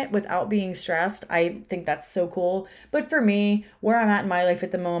wing it without being stressed, I think that's so cool. But for me, where I'm at in my life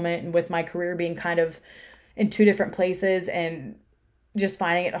at the moment and with my career being kind of in 2 different places and just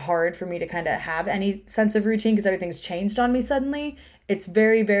finding it hard for me to kind of have any sense of routine because everything's changed on me suddenly, it's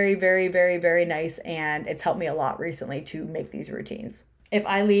very, very, very, very, very nice. And it's helped me a lot recently to make these routines. If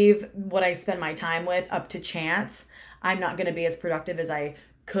I leave what I spend my time with up to chance, I'm not going to be as productive as I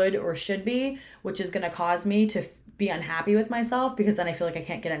could or should be, which is going to cause me to be unhappy with myself because then I feel like I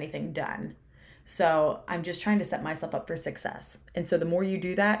can't get anything done. So I'm just trying to set myself up for success. And so the more you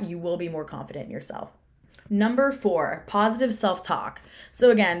do that, you will be more confident in yourself. Number 4, positive self-talk. So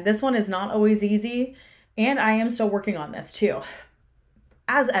again, this one is not always easy, and I am still working on this too.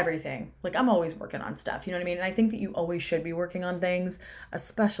 As everything, like I'm always working on stuff, you know what I mean? And I think that you always should be working on things,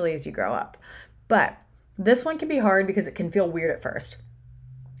 especially as you grow up. But this one can be hard because it can feel weird at first.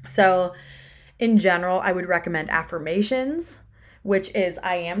 So in general, I would recommend affirmations, which is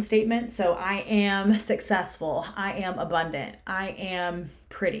I am statement. So I am successful. I am abundant. I am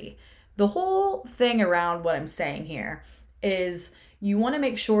pretty. The whole thing around what I'm saying here is you want to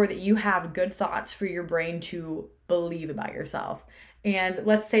make sure that you have good thoughts for your brain to believe about yourself. And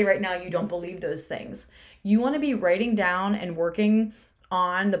let's say right now you don't believe those things. You want to be writing down and working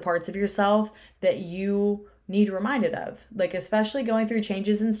on the parts of yourself that you need reminded of. Like, especially going through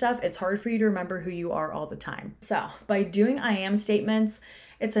changes and stuff, it's hard for you to remember who you are all the time. So by doing I am statements,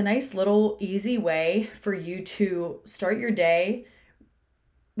 it's a nice little easy way for you to start your day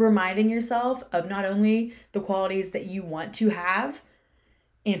reminding yourself of not only the qualities that you want to have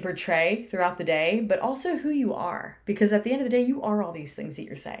and portray throughout the day, but also who you are. Because at the end of the day, you are all these things that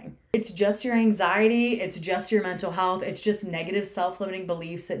you're saying. It's just your anxiety, it's just your mental health, it's just negative self-limiting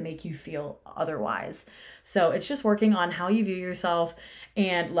beliefs that make you feel otherwise. So it's just working on how you view yourself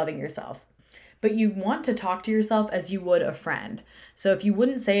and loving yourself. But you want to talk to yourself as you would a friend. So if you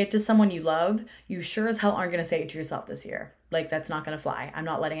wouldn't say it to someone you love, you sure as hell aren't going to say it to yourself this year. Like, that's not going to fly. I'm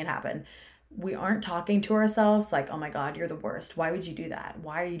not letting it happen. We aren't talking to ourselves like, oh my God, you're the worst. Why would you do that?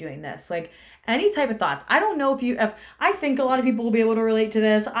 Why are you doing this? Like, any type of thoughts. I don't know if I think a lot of people will be able to relate to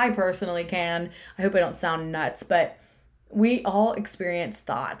this. I personally can. I hope I don't sound nuts, but we all experience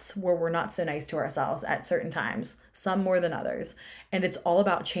thoughts where we're not so nice to ourselves at certain times, some more than others. And it's all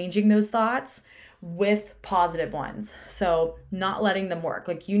about changing those thoughts with positive ones. So not letting them work.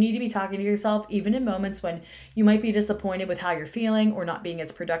 Like, you need to be talking to yourself even in moments when you might be disappointed with how you're feeling or not being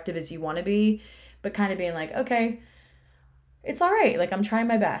as productive as you want to be, but kind of being like, okay, it's all right. Like, I'm trying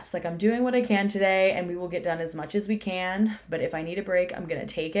my best. Like, I'm doing what I can today and we will get done as much as we can. But if I need a break, I'm going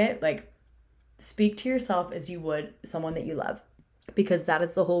to take it. Like, speak to yourself as you would someone that you love, because that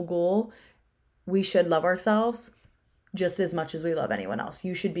is the whole goal. We should love ourselves just as much as we love anyone else.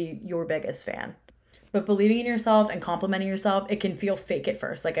 You should be your biggest fan. But believing in yourself and complimenting yourself, it can feel fake at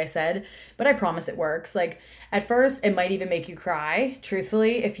first, like I said, but I promise it works. Like, at first, it might even make you cry.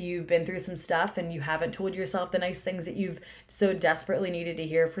 Truthfully, if you've been through some stuff and you haven't told yourself the nice things that you've so desperately needed to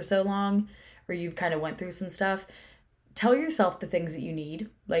hear for so long, or you've kind of went through some stuff, tell yourself the things that you need.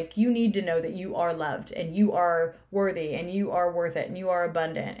 Like, you need to know that you are loved and you are worthy and you are worth it and you are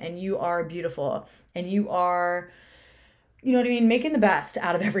abundant and you are beautiful and you are, you know what I mean, making the best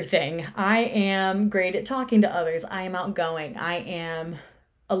out of everything. I am great at talking to others. I am outgoing. I am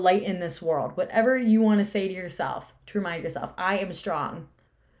a light in this world. Whatever you want to say to yourself, to remind yourself, I am strong.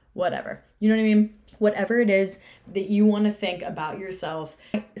 Whatever. You know what I mean? Whatever it is that you want to think about yourself,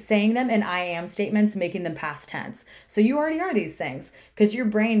 saying them in I am statements, making them past tense. So you already are these things, because your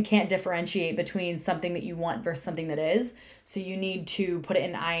brain can't differentiate between something that you want versus something that is. So you need to put it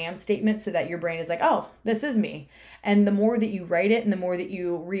in I am statements so that your brain is like, oh, this is me. And the more that you write it and the more that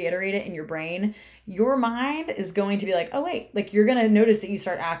you reiterate it in your brain, your mind is going to be like, oh, wait, like, you're going to notice that you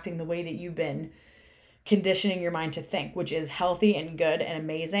start acting the way that you've been conditioning your mind to think, which is healthy and good and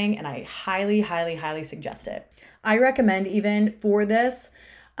amazing. And I highly, highly, highly suggest it. I recommend, even for this,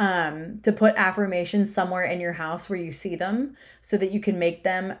 to put affirmations somewhere in your house where you see them so that you can make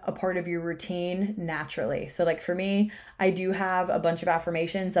them a part of your routine naturally. So like for me, I do have a bunch of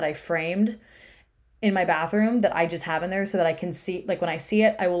affirmations that I framed in my bathroom that I just have in there so that I can see, like, when I see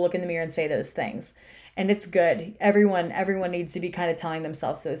it, I will look in the mirror and say those things. And it's good. Everyone needs to be kind of telling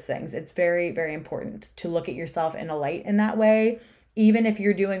themselves those things. It's very, very important to look at yourself in a light in that way. Even if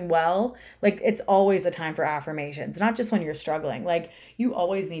you're doing well, like, it's always a time for affirmations, not just when you're struggling. Like, you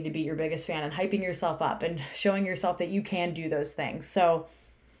always need to be your biggest fan and hyping yourself up and showing yourself that you can do those things. So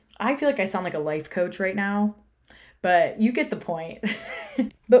I feel like I sound like a life coach right now, but you get the point.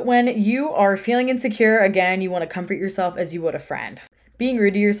 But when you are feeling insecure, again, you want to comfort yourself as you would a friend. Being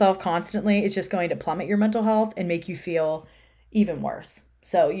rude to yourself constantly is just going to plummet your mental health and make you feel even worse.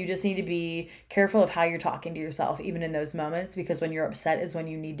 So you just need to be careful of how you're talking to yourself, even in those moments, because when you're upset is when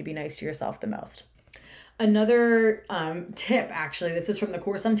you need to be nice to yourself the most. Another tip, actually, this is from the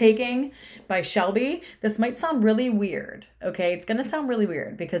course I'm taking by Shelby. This might sound really weird, okay? It's going to sound really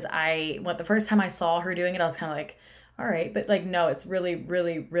weird because the first time I saw her doing it, I was kind of like, all right, but like, no, it's really,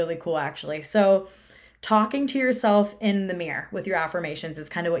 really, really cool, actually. So talking to yourself in the mirror with your affirmations is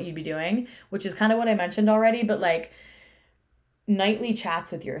kind of what you'd be doing, which is kind of what I mentioned already, but like nightly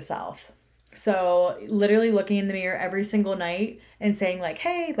chats with yourself. So literally looking in the mirror every single night and saying like,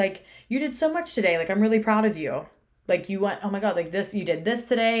 hey, like, you did so much today. Like, I'm really proud of you. Like, you went, oh my God, like this, you did this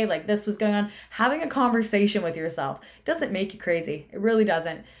today. Like, this was going on. Having a conversation with yourself doesn't make you crazy. It really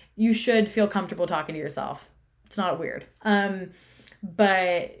doesn't. You should feel comfortable talking to yourself. It's not weird.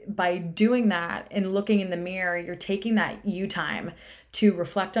 But by doing that and looking in the mirror, you're taking that you time to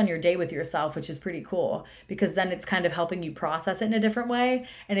reflect on your day with yourself, which is pretty cool, because then it's kind of helping you process it in a different way,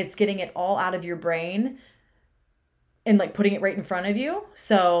 and it's getting it all out of your brain and like putting it right in front of you.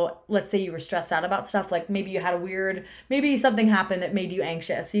 So let's say you were stressed out about stuff, like maybe you had maybe something happened that made you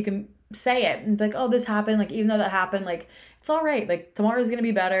anxious. You can say it and be like, oh, this happened. Like, even though that happened, like, it's all right. Like, tomorrow's going to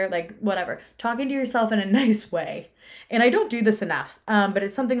be better. Like, whatever. Talking to yourself in a nice way. And I don't do this enough, but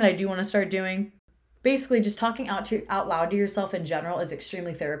it's something that I do want to start doing. basically just talking out loud to yourself in general is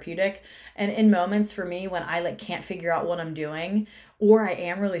extremely therapeutic. And in moments for me when I like can't figure out what I'm doing or I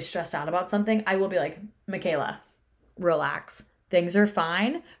am really stressed out about something, I will be like, Michaela, relax. Things are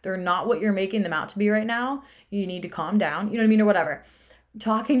fine. They're not what you're making them out to be right now. You need to calm down. You know what I mean? Or whatever.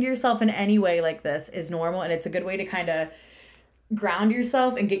 Talking to yourself in any way like this is normal, and it's a good way to kind of ground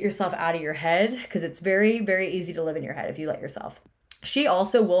yourself and get yourself out of your head, because it's very, very easy to live in your head if you let yourself. She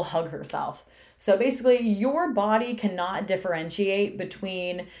also will hug herself. So basically, your body cannot differentiate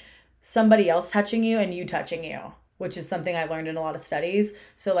between somebody else touching you and you touching you, which is something I learned in a lot of studies.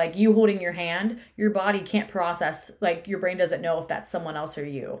 So like you holding your hand, your body can't process, like your brain doesn't know if that's someone else or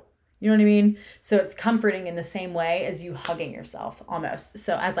you. You know what I mean? So it's comforting in the same way as you hugging yourself almost.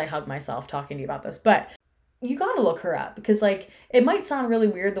 So as I hug myself talking to you about this, but you got to look her up, because like it might sound really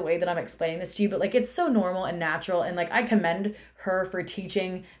weird the way that I'm explaining this to you, but like it's so normal and natural. And like I commend her for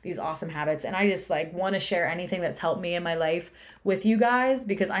teaching these awesome habits. And I just like want to share anything that's helped me in my life with you guys,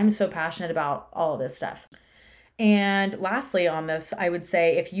 because I'm so passionate about all of this stuff. And lastly on this, I would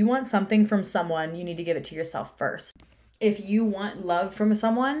say if you want something from someone, you need to give it to yourself first. If you want love from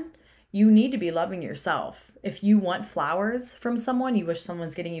someone, you need to be loving yourself. If you want flowers from someone, you wish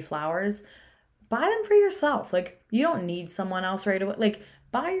someone's getting you flowers, buy them for yourself. Like, you don't need someone else right away. Like,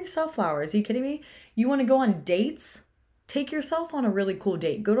 buy yourself flowers. Are you kidding me? You want to go on dates? Take yourself on a really cool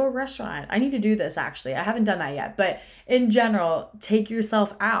date. Go to a restaurant. I need to do this actually. I haven't done that yet. But in general, take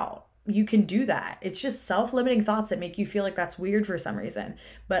yourself out. You can do that. It's just self-limiting thoughts that make you feel like that's weird for some reason.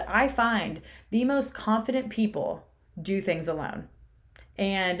 But I find the most confident people do things alone.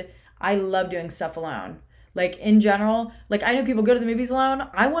 And I love doing stuff alone. Like in general, like I know people go to the movies alone.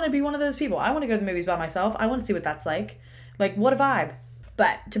 I want to be one of those people. I want to go to the movies by myself. I want to see what that's like. Like, what a vibe.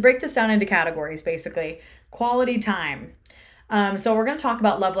 But to break this down into categories, basically, quality time. So we're going to talk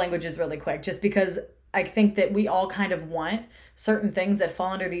about love languages really quick, just because I think that we all kind of want certain things that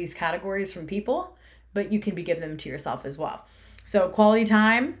fall under these categories from people, but you can be giving them to yourself as well. So quality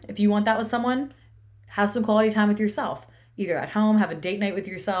time, if you want that with someone, have some quality time with yourself. Either at home, have a date night with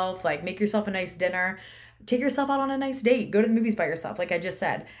yourself, like make yourself a nice dinner, take yourself out on a nice date, go to the movies by yourself. Like I just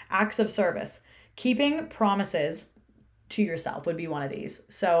said, acts of service. Keeping promises to yourself would be one of these.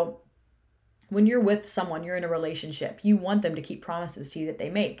 So when you're with someone, you're in a relationship, you want them to keep promises to you that they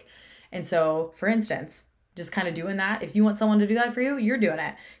make. And so, for instance, just kind of doing that. If you want someone to do that for you, you're doing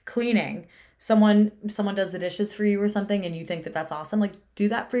it. Cleaning. Someone does the dishes for you or something and you think that that's awesome. Like, do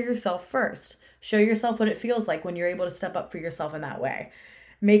that for yourself first. Show yourself what it feels like when you're able to step up for yourself in that way.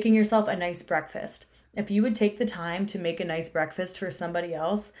 Making yourself a nice breakfast. If you would take the time to make a nice breakfast for somebody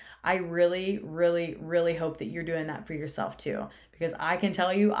else, I really, really, really hope that you're doing that for yourself too. Because I can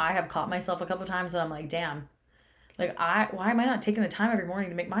tell you, I have caught myself a couple times and I'm like, damn, like why am I not taking the time every morning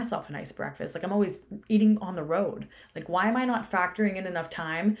to make myself a nice breakfast? Like I'm always eating on the road. Like why am I not factoring in enough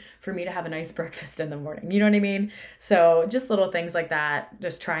time for me to have a nice breakfast in the morning? You know what I mean? So just little things like that,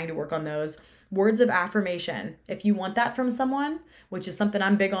 just trying to work on those. Words of affirmation. If you want that from someone, which is something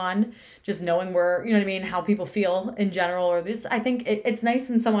I'm big on, just knowing where, you know what I mean, how people feel in general, or just, I think it's nice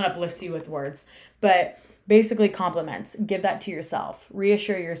when someone uplifts you with words, but basically compliments, give that to yourself,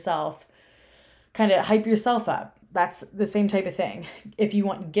 reassure yourself, kind of hype yourself up. That's the same type of thing. If you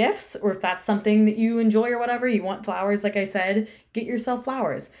want gifts, or if that's something that you enjoy or whatever, you want flowers, like I said, get yourself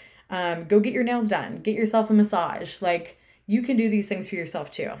flowers. Go get your nails done, get yourself a massage. Like, you can do these things for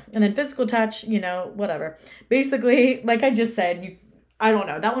yourself too. And then physical touch, you know, whatever. Basically, like I just said, I don't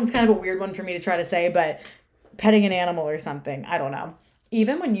know. That one's kind of a weird one for me to try to say, but petting an animal or something, I don't know.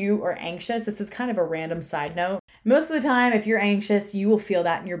 Even when you are anxious, this is kind of a random side note. Most of the time, if you're anxious, you will feel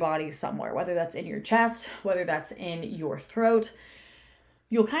that in your body somewhere, whether that's in your chest, whether that's in your throat,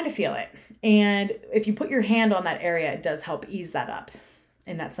 you'll kind of feel it. And if you put your hand on that area, it does help ease that up.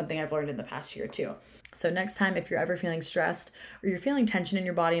 And that's something I've learned in the past year too. So next time, if you're ever feeling stressed or you're feeling tension in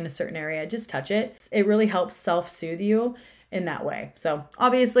your body in a certain area, just touch it. It really helps self-soothe you in that way. So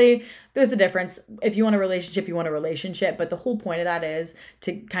obviously there's a difference. If you want a relationship, you want a relationship. But the whole point of that is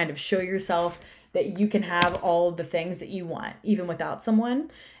to kind of show yourself that you can have all of the things that you want, even without someone,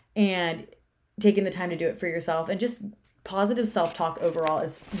 and taking the time to do it for yourself. And just positive self-talk overall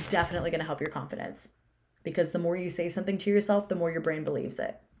is definitely going to help your confidence, because the more you say something to yourself, the more your brain believes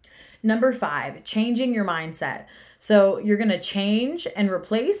it. Number 5, changing your mindset. So you're going to change and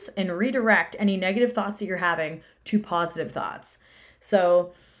replace and redirect any negative thoughts that you're having to positive thoughts.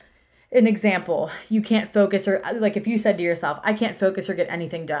 So an example, you can't focus, or like if you said to yourself, I can't focus or get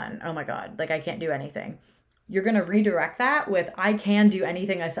anything done. Oh my God, like I can't do anything. You're going to redirect that with, I can do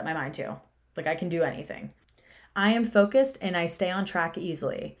anything I set my mind to. Like I can do anything. I am focused and I stay on track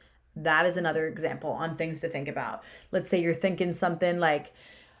easily. That is another example on things to think about. Let's say you're thinking something like,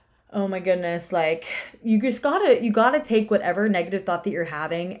 oh my goodness, like you gotta take whatever negative thought that you're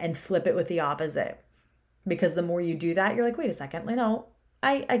having and flip it with the opposite. Because the more you do that, you're like, wait a second,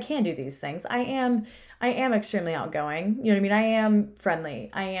 I can do these things. I am extremely outgoing. You know what I mean? I am friendly.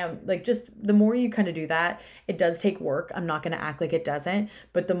 I am like, just the more you kind of do that, it does take work. I'm not going to act like it doesn't,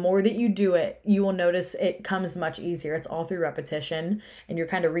 but the more that you do it, you will notice it comes much easier. It's all through repetition, and you're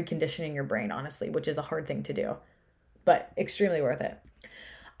kind of reconditioning your brain, honestly, which is a hard thing to do, but extremely worth it.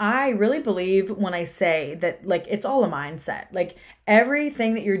 I really believe when I say that, like, it's all a mindset. Like,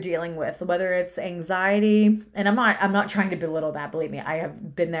 everything that you're dealing with, whether it's anxiety, and I'm not trying to belittle that, believe me. I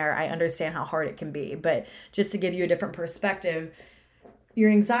have been there. I understand how hard it can be, but just to give you a different perspective,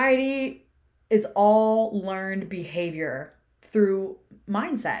 your anxiety is all learned behavior through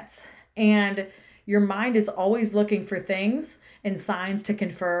mindsets. And your mind is always looking for things and signs to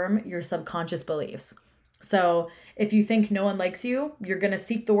confirm your subconscious beliefs. So if you think no one likes you, you're going to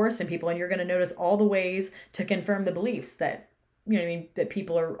seek the worst in people, and you're going to notice all the ways to confirm the beliefs that, you know what I mean, that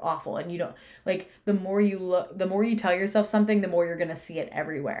people are awful. And you don't, like, the more you look, the more you tell yourself something, the more you're going to see it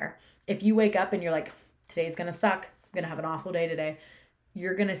everywhere. If you wake up and you're like, today's going to suck, I'm going to have an awful day today,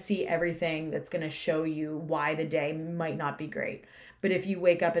 you're going to see everything that's going to show you why the day might not be great. But if you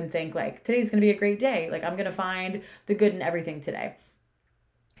wake up and think like, today's going to be a great day, like, I'm going to find the good in everything today,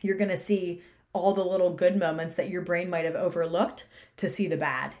 you're going to see all the little good moments that your brain might have overlooked to see the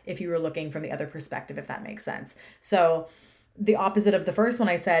bad if you were looking from the other perspective, if that makes sense. So the opposite of the first one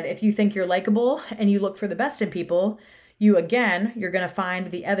I said, if you think you're likable and you look for the best in people, you're going to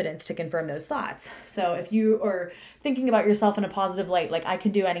find the evidence to confirm those thoughts. So if you are thinking about yourself in a positive light, like, I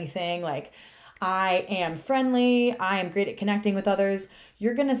can do anything, like, I am friendly, I am great at connecting with others,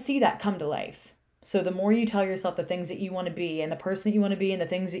 you're going to see that come to life. So the more you tell yourself the things that you want to be and the person that you want to be and the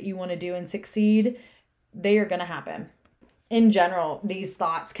things that you want to do and succeed, they are going to happen. In general, these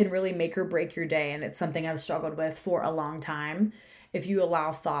thoughts can really make or break your day, and it's something I've struggled with for a long time. If you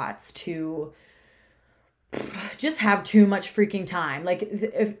allow thoughts to just have too much freaking time, like,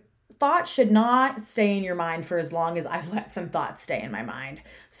 if thoughts should not stay in your mind for as long as I've let some thoughts stay in my mind.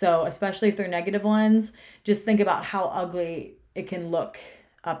 So especially if they're negative ones, just think about how ugly it can look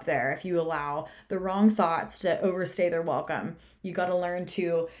up there if you allow the wrong thoughts to overstay their welcome. You got to learn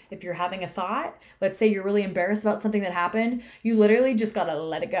to, if you're having a thought, let's say you're really embarrassed about something that happened, you literally just got to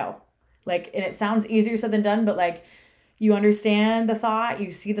let it go. Like, and it sounds easier said than done, but like, you understand the thought,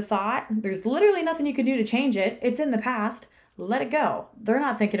 you see the thought, there's literally nothing you can do to change it. It's in the past. Let it go. They're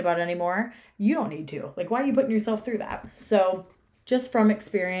not thinking about it anymore. You don't need to. Like, why are you putting yourself through that? So just from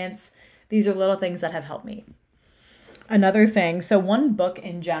experience, these are little things that have helped me. Another thing, so one book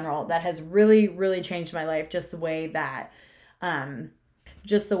in general that has really, really changed my life, just the way that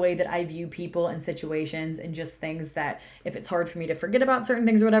I view people and situations, and just things that, if it's hard for me to forget about certain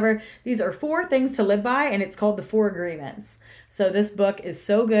things or whatever, these are 4 things to live by, and it's called The 4 Agreements. So this book is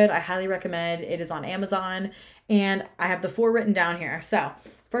so good. I highly recommend. It is on Amazon, and I have the 4 written down here. So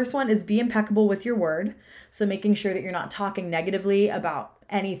first one is be impeccable with your word. So making sure that you're not talking negatively about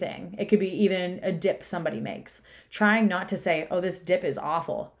anything. It could be even a dip somebody makes. Trying not to say, oh, this dip is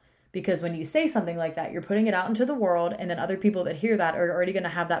awful. Because when you say something like that, you're putting it out into the world, and then other people that hear that are already going to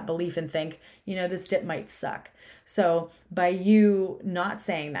have that belief and think, this dip might suck. So by you not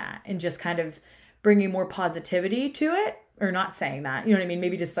saying that and just kind of bringing more positivity to it, or not saying that, you know what I mean?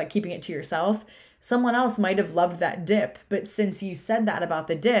 Maybe just like keeping it to yourself. Someone else might have loved that dip, but since you said that about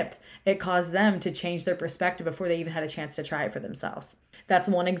the dip, it caused them to change their perspective before they even had a chance to try it for themselves. That's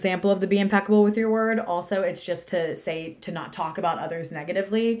one example of the be impeccable with your word. Also, it's just to say, to not talk about others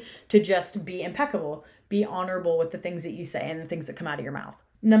negatively, to just be impeccable, be honorable with the things that you say and the things that come out of your mouth.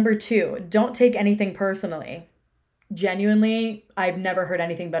 Number 2, don't take anything personally. Genuinely, I've never heard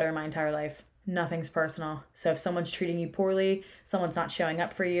anything better in my entire life. Nothing's personal. So if someone's treating you poorly, someone's not showing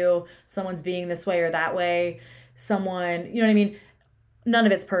up for you, someone's being this way or that way, someone, you know what I mean? None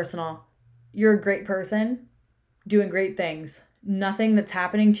of it's personal. You're a great person doing great things. Nothing that's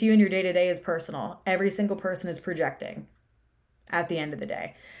happening to you in your day-to-day is personal. Every single person is projecting at the end of the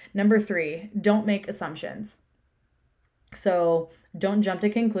day. Number 3, don't make assumptions. So don't jump to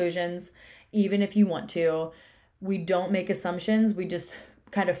conclusions, even if you want to. We don't make assumptions. We just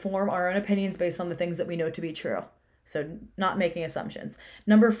kind of form our own opinions based on the things that we know to be true. So not making assumptions.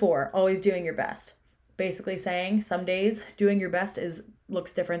 Number 4, always doing your best. Basically saying some days doing your best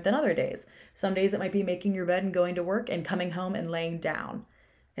looks different than other days. Some days it might be making your bed and going to work and coming home and laying down.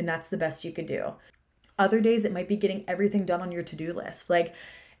 And that's the best you could do. Other days it might be getting everything done on your to-do list. Like,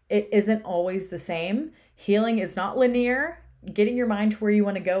 it isn't always the same. Healing is not linear. getting your mind to where you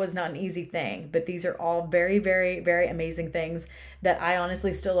want to go is not an easy thing, but these are all very, very, very amazing things that I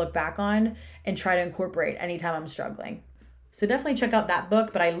honestly still look back on and try to incorporate anytime I'm struggling. So definitely check out that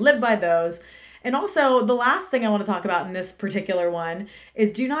book, but I live by those. And also, the last thing I want to talk about in this particular one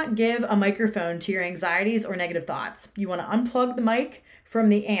is do not give a microphone to your anxieties or negative thoughts. You want to unplug the mic from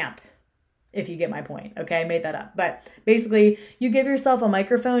the amp, if you get my point. Okay, I made that up. But basically, you give yourself a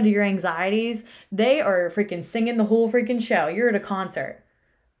microphone to your anxieties. They are freaking singing the whole freaking show. You're at a concert,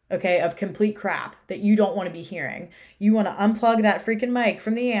 okay, of complete crap that you don't want to be hearing. You want to unplug that freaking mic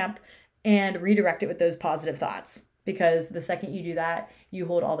from the amp and redirect it with those positive thoughts. Because the second you do that, you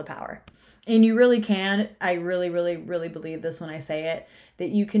hold all the power. And you really can. I really, really, really believe this when I say it, that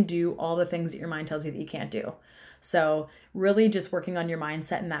you can do all the things that your mind tells you that you can't do. So really just working on your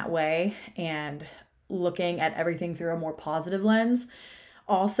mindset in that way and looking at everything through a more positive lens.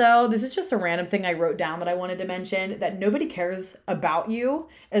 Also, this is just a random thing I wrote down that I wanted to mention, that nobody cares about you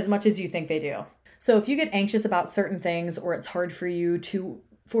as much as you think they do. So if you get anxious about certain things, or it's hard for you to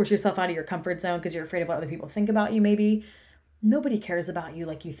force yourself out of your comfort zone because you're afraid of what other people think about you, maybe, nobody cares about you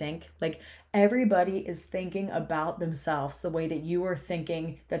like you think. Like, everybody is thinking about themselves the way that you are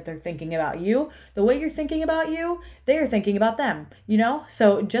thinking that they're thinking about you. The way you're thinking about you, they are thinking about them, you know?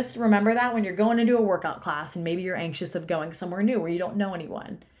 So just remember that when you're going into a workout class and maybe you're anxious of going somewhere new where you don't know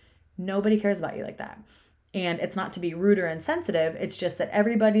anyone. Nobody cares about you like that. And it's not to be rude or insensitive. It's just that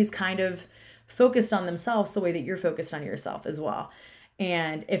everybody's kind of focused on themselves the way that you're focused on yourself as well.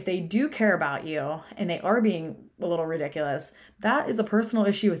 And if they do care about you and they are being a little ridiculous, that is a personal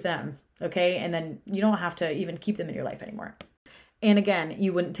issue with them, okay? And then you don't have to even keep them in your life anymore. And again,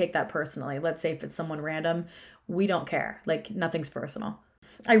 you wouldn't take that personally. Let's say if it's someone random, we don't care. Like, nothing's personal.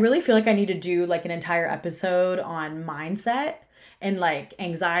 I really feel like I need to do like an entire episode on mindset and like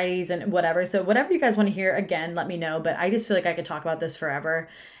anxieties and whatever. So whatever you guys want to hear, again, let me know. But I just feel like I could talk about this forever.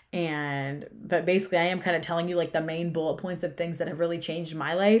 But basically I am kind of telling you like the main bullet points of things that have really changed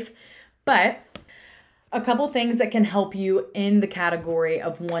my life. But a couple things that can help you in the category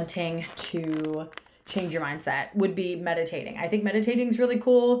of wanting to change your mindset would be meditating. I think meditating is really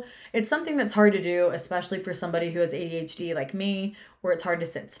cool. It's something that's hard to do, especially for somebody who has ADHD like me, where it's hard to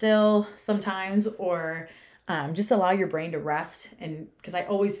sit still sometimes, or just allow your brain to rest. And because I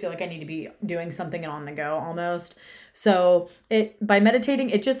always feel like I need to be doing something on the go almost. So by meditating,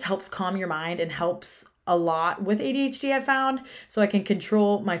 it just helps calm your mind and helps a lot with ADHD, I found, so I can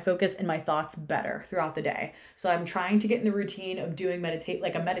control my focus and my thoughts better throughout the day. So I'm trying to get in the routine of doing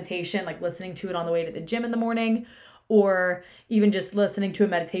meditation, like listening to it on the way to the gym in the morning, or even just listening to a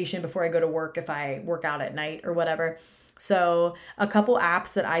meditation before I go to work if I work out at night or whatever. So a couple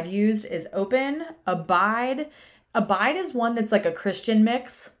apps that I've used is Open, Abide. Abide is one that's like a Christian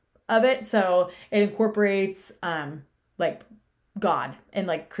mix of it. So it incorporates like God and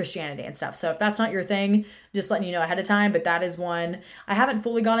like Christianity and stuff. So if that's not your thing, just letting you know ahead of time, but that is one. I haven't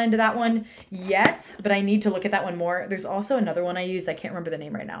fully gone into that one yet, but I need to look at that one more. There's also another one I used. I can't remember the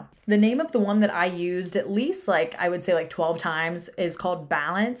name right now. The name of the one that I used at least like, I would say like 12 times is called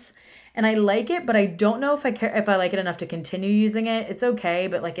Balance. And I like it, but I don't know if I like it enough to continue using it. It's okay,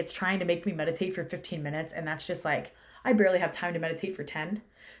 but like it's trying to make me meditate for 15 minutes. And that's just like, I barely have time to meditate for 10.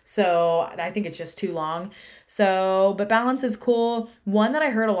 So I think it's just too long. But Balance is cool. One that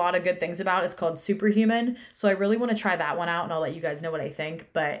I heard a lot of good things about is called Superhuman. So I really want to try that one out and I'll let you guys know what I think.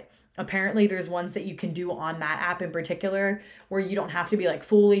 But apparently there's ones that you can do on that app in particular where you don't have to be like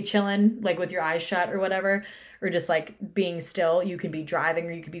fully chilling, like with your eyes shut or whatever, or just like being still. You can be driving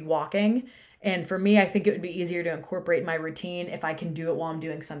or you could be walking. And for me, I think it would be easier to incorporate my routine if I can do it while I'm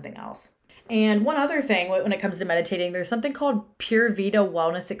doing something else. And one other thing when it comes to meditating, there's something called Pure Vita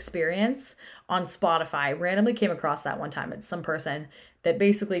Wellness Experience on Spotify. I randomly came across that one time. It's some person that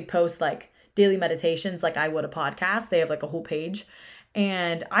basically posts like daily meditations like I would a podcast. They have like a whole page.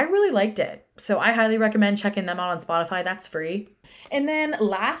 And I really liked it. So I highly recommend checking them out on Spotify. That's free. And then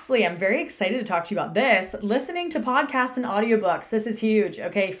lastly, I'm very excited to talk to you about this. Listening to podcasts and audiobooks. This is huge,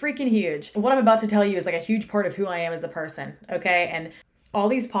 okay? Freaking huge. What I'm about to tell you is like a huge part of who I am as a person, okay? And all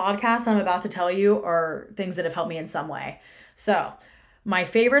these podcasts I'm about to tell you are things that have helped me in some way. So my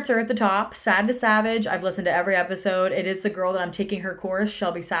favorites are at the top. Sad to Savage. I've listened to every episode. It is the girl that I'm taking her course,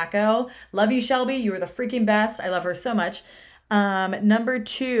 Shelby Sacco. Love you, Shelby. You are the freaking best. I love her so much. Number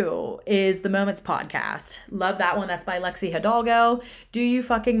 2 is the Moments podcast. Love that one. That's by Lexi Hidalgo. Do You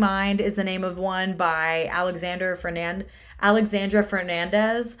Fucking Mind is the name of one by Alexandra Fernandez.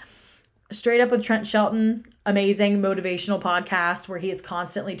 Straight Up with Trent Shelton. Amazing motivational podcast where he is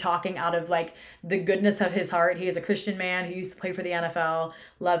constantly talking out of like the goodness of his heart. He is a Christian man who used to play for the NFL.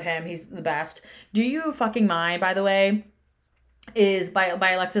 Love him. He's the best. Do You Fucking Mind, by the way, is by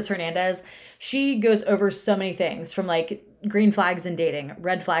Alexis Hernandez. She goes over so many things from like green flags in dating,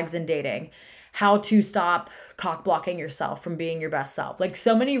 red flags in dating, how to stop cock blocking yourself from being your best self. Like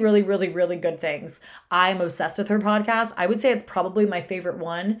so many really, really, really good things. I'm obsessed with her podcast. I would say it's probably my favorite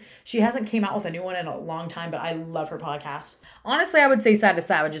one. She hasn't came out with a new one in a long time, but I love her podcast. Honestly, I would say Sad to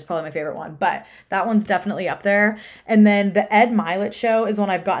Savage is probably my favorite one, but that one's definitely up there. And then the Ed Mylett show is one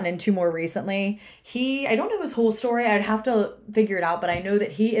I've gotten into more recently. I don't know his whole story. I'd have to figure it out, but I know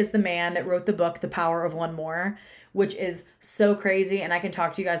that he is the man that wrote the book, The Power of One More, which is so crazy. And I can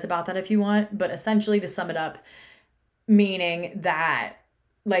talk to you guys about that if you want. But essentially, to sum it up, meaning that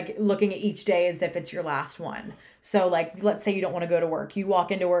like looking at each day as if it's your last one. So like, let's say you don't want to go to work. You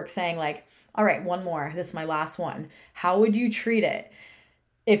walk into work saying like, all right, one more. This is my last one. How would you treat it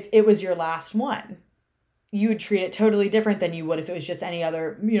if it was your last one? You would treat it totally different than you would if it was just any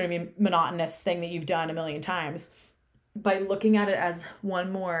other, you know what I mean, monotonous thing that you've done a million times. By looking at it as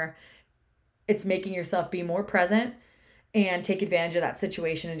one more, it's making yourself be more present and take advantage of that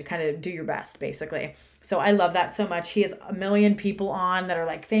situation and to kind of do your best, basically. So I love that so much. He has a million people on that are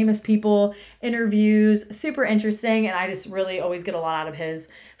like famous people, interviews, super interesting. And I just really always get a lot out of his.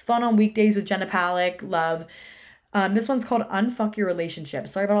 Fun on Weekdays with Jenna Palek, love. This one's called Unfuck Your Relationship.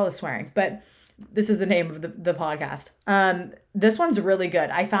 Sorry about all the swearing, but this is the name of the podcast. This one's really good.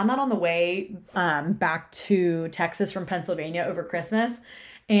 I found that on the way back to Texas from Pennsylvania over Christmas.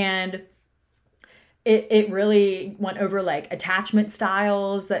 And it really went over like attachment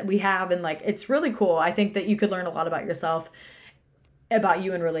styles that we have. And like, it's really cool. I think that you could learn a lot about yourself, about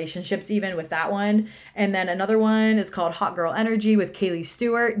you in relationships, even with that one. And then another one is called Hot Girl Energy with Kaylee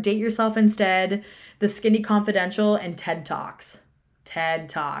Stewart, Date Yourself Instead, The Skinny Confidential, and TED Talks. TED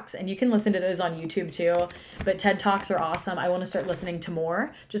Talks. And you can listen to those on YouTube too. But TED Talks are awesome. I want to start listening to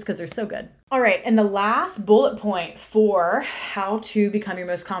more just because they're so good. All right. And the last bullet point for how to become your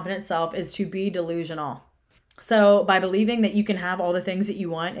most confident self is to be delusional. So by believing that you can have all the things that you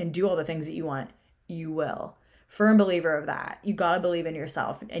want and do all the things that you want, you will. Firm believer of that. You got to believe in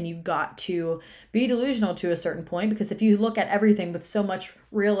yourself and you got to be delusional to a certain point, because if you look at everything with so much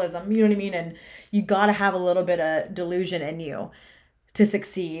realism, you know what I mean? And you got to have a little bit of delusion in you to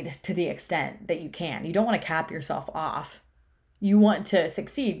succeed to the extent that you can. You don't want to cap yourself off. You want to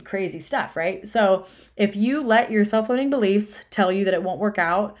succeed crazy stuff, right? So if you let your self-limiting beliefs tell you that it won't work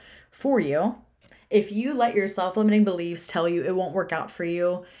out for you, if you let your self-limiting beliefs tell you it won't work out for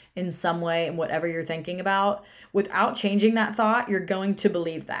you in some way in whatever you're thinking about, without changing that thought, you're going to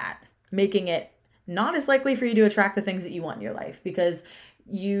believe that, making it not as likely for you to attract the things that you want in your life, because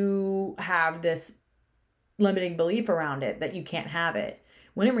you have this limiting belief around it that you can't have it,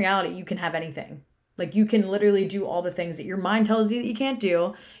 when in reality you can have anything. Like you can literally do all the things that your mind tells you that you can't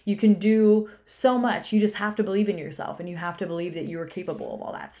do. You can do so much. You just have to believe in yourself, and you have to believe that you are capable of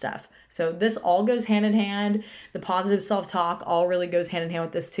all that stuff. So this all goes hand in hand. The positive self-talk all really goes hand in hand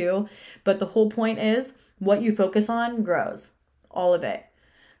with this too. But the whole point is what you focus on grows, all of it.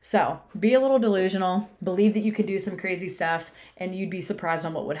 So be a little delusional, believe that you can do some crazy stuff, and you'd be surprised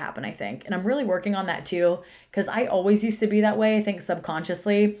on what would happen, I think. And I'm really working on that too, because I always used to be that way, I think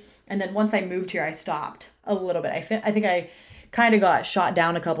subconsciously. And then once I moved here, I stopped a little bit. I think I kind of got shot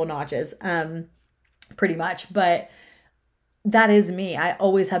down a couple notches, pretty much. But that is me. I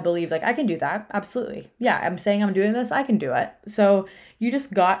always have believed like I can do that. Absolutely. Yeah, I'm saying I'm doing this. I can do it. So you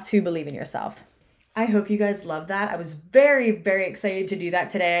just got to believe in yourself. I hope you guys love that. I was very, very excited to do that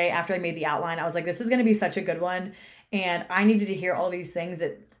today. After I made the outline, I was like, this is going to be such a good one. And I needed to hear all these things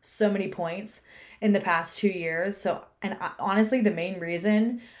at so many points in the past 2 years. So, and honestly, the main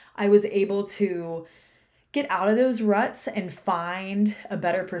reason I was able to get out of those ruts and find a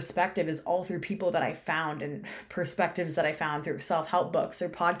better perspective is all through people that I found and perspectives that I found through self-help books or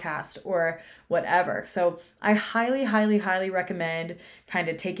podcasts or whatever. So I highly, highly, highly recommend kind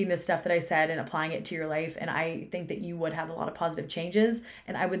of taking the stuff that I said and applying it to your life. And I think that you would have a lot of positive changes.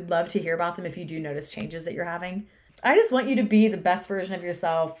 And I would love to hear about them if you do notice changes that you're having. I just want you to be the best version of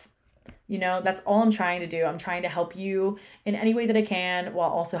yourself. You know, that's all I'm trying to do. I'm trying to help you in any way that I can while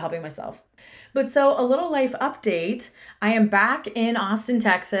also helping myself. But so a little life update. I am back in Austin,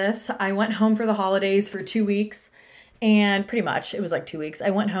 Texas. I went home for the holidays for 2 weeks, and pretty much it was like 2 weeks. I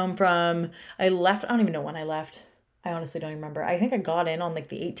went home I left, I don't even know when I left. I honestly don't even remember. I think I got in on like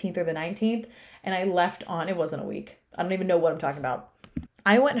the 18th or the 19th, and I left it wasn't a week. I don't even know what I'm talking about.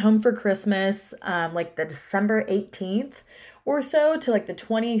 I went home for Christmas, like the December 18th or so to like the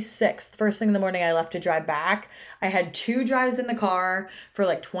 26th. First thing in the morning, I left to drive back. I had 2 drives in the car for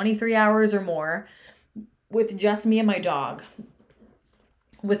like 23 hours or more with just me and my dog.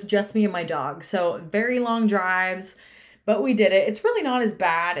 So very long drives, but we did it. It's really not as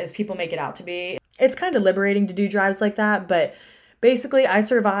bad as people make it out to be. It's kind of liberating to do drives like that, but basically I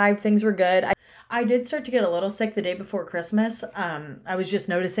survived. Things were good. I did start to get a little sick the day before Christmas. I was just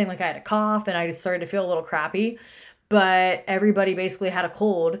noticing like I had a cough and I just started to feel a little crappy. But everybody basically had a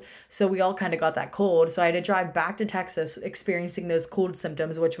cold, so we all kind of got that cold. So I had to drive back to Texas experiencing those cold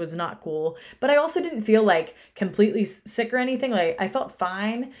symptoms, which was not cool. But I also didn't feel like completely sick or anything. Like I felt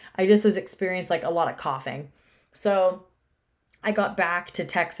fine. I just was experiencing like a lot of coughing. So I got back to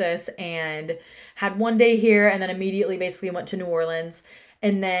Texas and had one day here and then immediately basically went to New Orleans.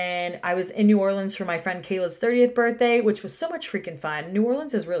 And then I was in New Orleans for my friend Kayla's 30th birthday, which was so much freaking fun. New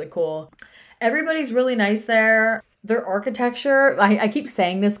Orleans is really cool. Everybody's really nice there. Their architecture, I keep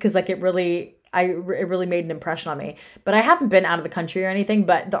saying this because like it really made an impression on me. But I haven't been out of the country or anything,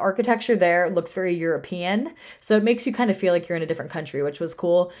 but the architecture there looks very European. So it makes you kind of feel like you're in a different country, which was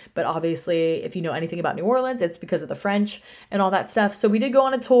cool. But obviously, if you know anything about New Orleans, it's because of the French and all that stuff. So we did go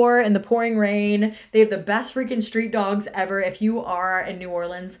on a tour in the pouring rain. They have the best freaking street dogs ever. If you are in New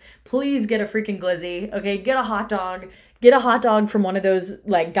Orleans, please get a freaking glizzy. Okay, get a hot dog. Get a hot dog from one of those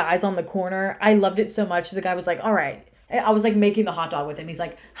like guys on the corner. I loved it so much. The guy was like, all right. I was like making the hot dog with him. He's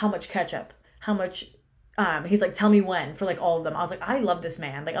like, how much ketchup? How much? He's like, tell me when for like all of them. I was like, I love this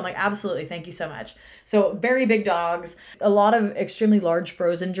man. Like, I'm like, absolutely. Thank you so much. So very big dogs, a lot of extremely large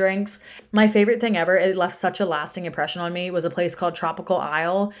frozen drinks. My favorite thing ever, it left such a lasting impression on me, was a place called Tropical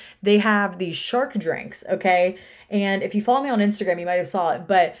Isle. They have these shark drinks. Okay. And if you follow me on Instagram, you might have saw it,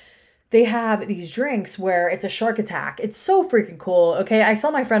 but they have these drinks where it's a shark attack. It's so freaking cool. Okay. I saw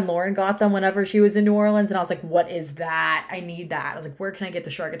my friend Lauren got them whenever she was in New Orleans and I was like, what is that? I need that. I was like, where can I get the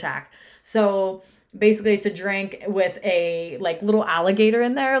shark attack? So basically it's a drink with a like little alligator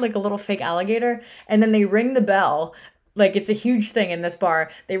in there, like a little fake alligator. And then they ring the bell. Like it's a huge thing in this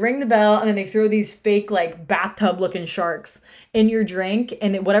bar. They ring the bell and then they throw these fake like bathtub looking sharks in your drink.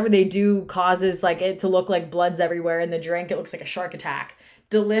 And whatever they do causes like it to look like blood's everywhere in the drink. It looks like a shark attack.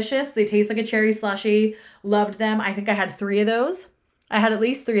 Delicious. They taste like a cherry slushie. Loved them. I think I had 3 of those. I had at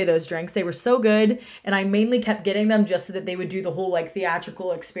least 3 of those drinks. They were so good. And I mainly kept getting them just so that they would do the whole like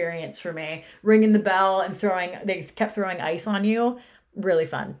theatrical experience for me. Ringing the bell and they kept throwing ice on you. Really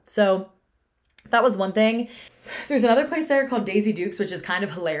fun. So that was one thing. There's another place there called Daisy Dukes, which is kind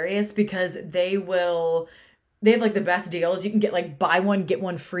of hilarious because they have like the best deals. You can get like buy one, get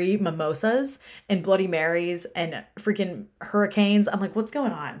one free mimosas and Bloody Marys and freaking hurricanes. I'm like, what's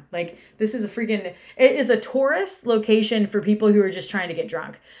going on? Like, this is it is a tourist location for people who are just trying to get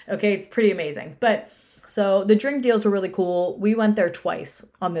drunk. Okay. It's pretty amazing. But so the drink deals were really cool. We went there twice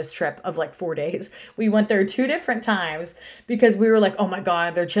on this trip of like 4 days. We went there 2 different times because we were like, oh my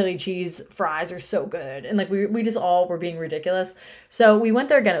God, their chili cheese fries are so good. And like, we just all were being ridiculous. So we went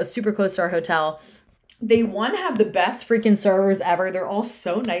there again. It was super close to our hotel. They have the best freaking servers ever. They're all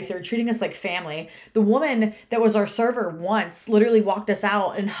so nice. They were treating us like family. The woman that was our server once literally walked us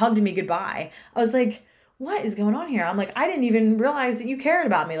out and hugged me goodbye. I was like, what is going on here? I'm like, I didn't even realize that you cared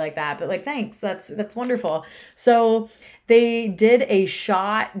about me like that, but like, thanks. That's wonderful. So they did a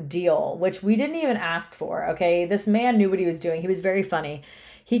shot deal, which we didn't even ask for. Okay. This man knew what he was doing. He was very funny.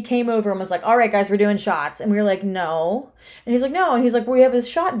 He came over and was like, all right, guys, we're doing shots. And we were like, no. And he's like, no. And he's like, well, we have this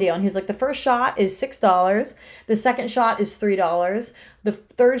shot deal. And he's like, the first shot is $6. The second shot is $3. The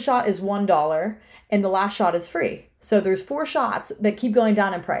third shot is $1. And the last shot is free. So there's 4 shots that keep going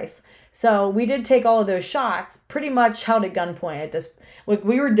down in price. So we did take all of those shots, pretty much held at gunpoint at this. Like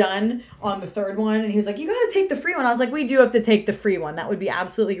we were done on the 3rd one. And he was like, you got to take the free one. I was like, we do have to take the free one. That would be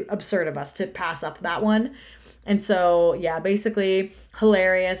absolutely absurd of us to pass up that one. And so, yeah, basically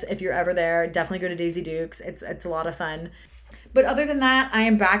hilarious. If you're ever there, definitely go to Daisy Dukes. It's a lot of fun. But other than that, I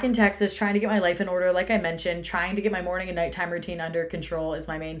am back in Texas trying to get my life in order. Like I mentioned, trying to get my morning and nighttime routine under control is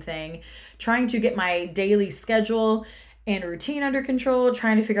my main thing. Trying to get my daily schedule and routine under control,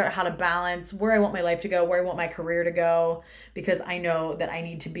 trying to figure out how to balance where I want my life to go, where I want my career to go, because I know that I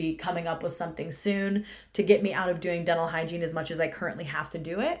need to be coming up with something soon to get me out of doing dental hygiene as much as I currently have to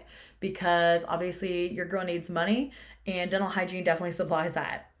do it, because obviously your girl needs money and dental hygiene definitely supplies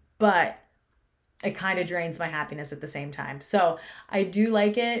that. But it kind of drains my happiness at the same time. So I do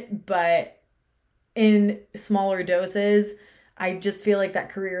like it, but in smaller doses, I just feel like that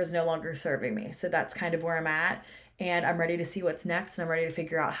career is no longer serving me. So that's kind of where I'm at. And I'm ready to see what's next. And I'm ready to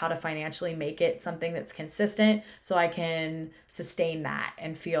figure out how to financially make it something that's consistent so I can sustain that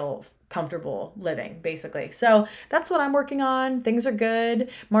and feel comfortable living, basically. So that's what I'm working on. Things are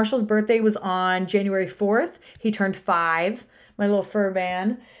good. Marshall's birthday was on January 4th. He turned 5, my little fur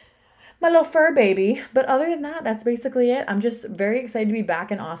baby. But other than that, that's basically it. I'm just very excited to be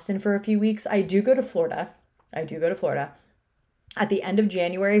back in Austin for a few weeks. I do go to Florida. I do go to Florida at the end of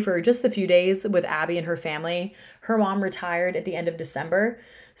January for just a few days with Abby and her family. Her mom retired at the end of December.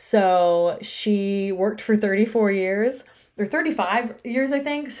 So she worked for 34 years or 35 years, I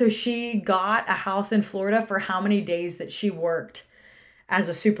think. So she got a house in Florida for how many days that she worked as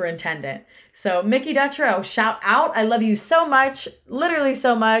a superintendent. So Mickey Dutro, shout out. I love you so much, literally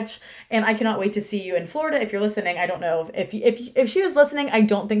so much. And I cannot wait to see you in Florida. If you're listening, I don't know if she was listening, I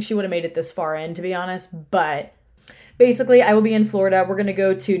don't think she would have made it this far in, to be honest, but basically, I will be in Florida. We're going to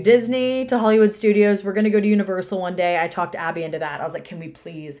go to Disney, to Hollywood Studios. We're going to go to Universal one day. I talked Abby into that. I was like, can we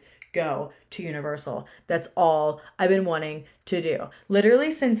please go to Universal? That's all I've been wanting to do.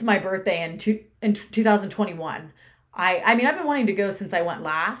 Literally since my birthday in 2021. I mean, I've been wanting to go since I went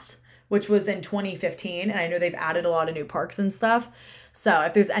last, which was in 2015. And I know they've added a lot of new parks and stuff. So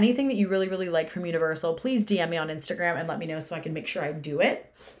if there's anything that you really, really like from Universal, please DM me on Instagram and let me know so I can make sure I do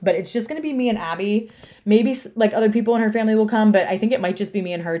it. But it's just going to be me and Abby. Maybe like other people in her family will come, but I think it might just be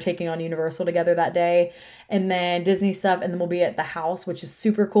me and her taking on Universal together that day. And then Disney stuff. And then we'll be at the house, which is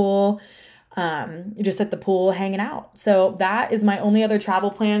super cool. Just at the pool hanging out. So that is my only other travel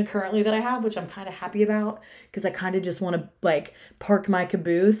plan currently that I have, which I'm kind of happy about because I kind of just want to like park my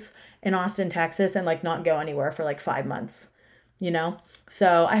caboose in Austin, Texas and like not go anywhere for like 5 months, you know?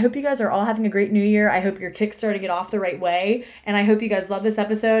 So I hope you guys are all having a great new year. I hope you're kickstarting it off the right way. And I hope you guys love this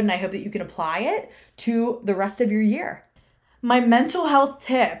episode and I hope that you can apply it to the rest of your year. My mental health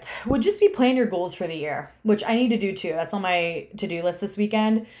tip would just be plan your goals for the year, which I need to do too. That's on my to-do list this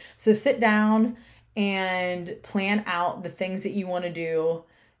weekend. So sit down and plan out the things that you want to do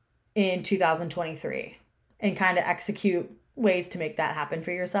in 2023 and kind of execute ways to make that happen for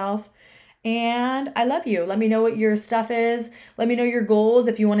yourself. And I love you. Let me know what your stuff is. Let me know your goals.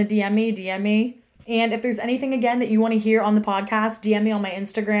 If you want to DM me. And if there's anything again that you want to hear on the podcast, DM me on my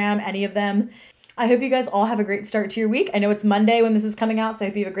Instagram, any of them. I hope you guys all have a great start to your week. I know it's Monday when this is coming out, so I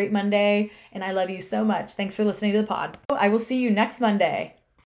hope you have a great Monday. And I love you so much. Thanks for listening to the pod. I will see you next Monday.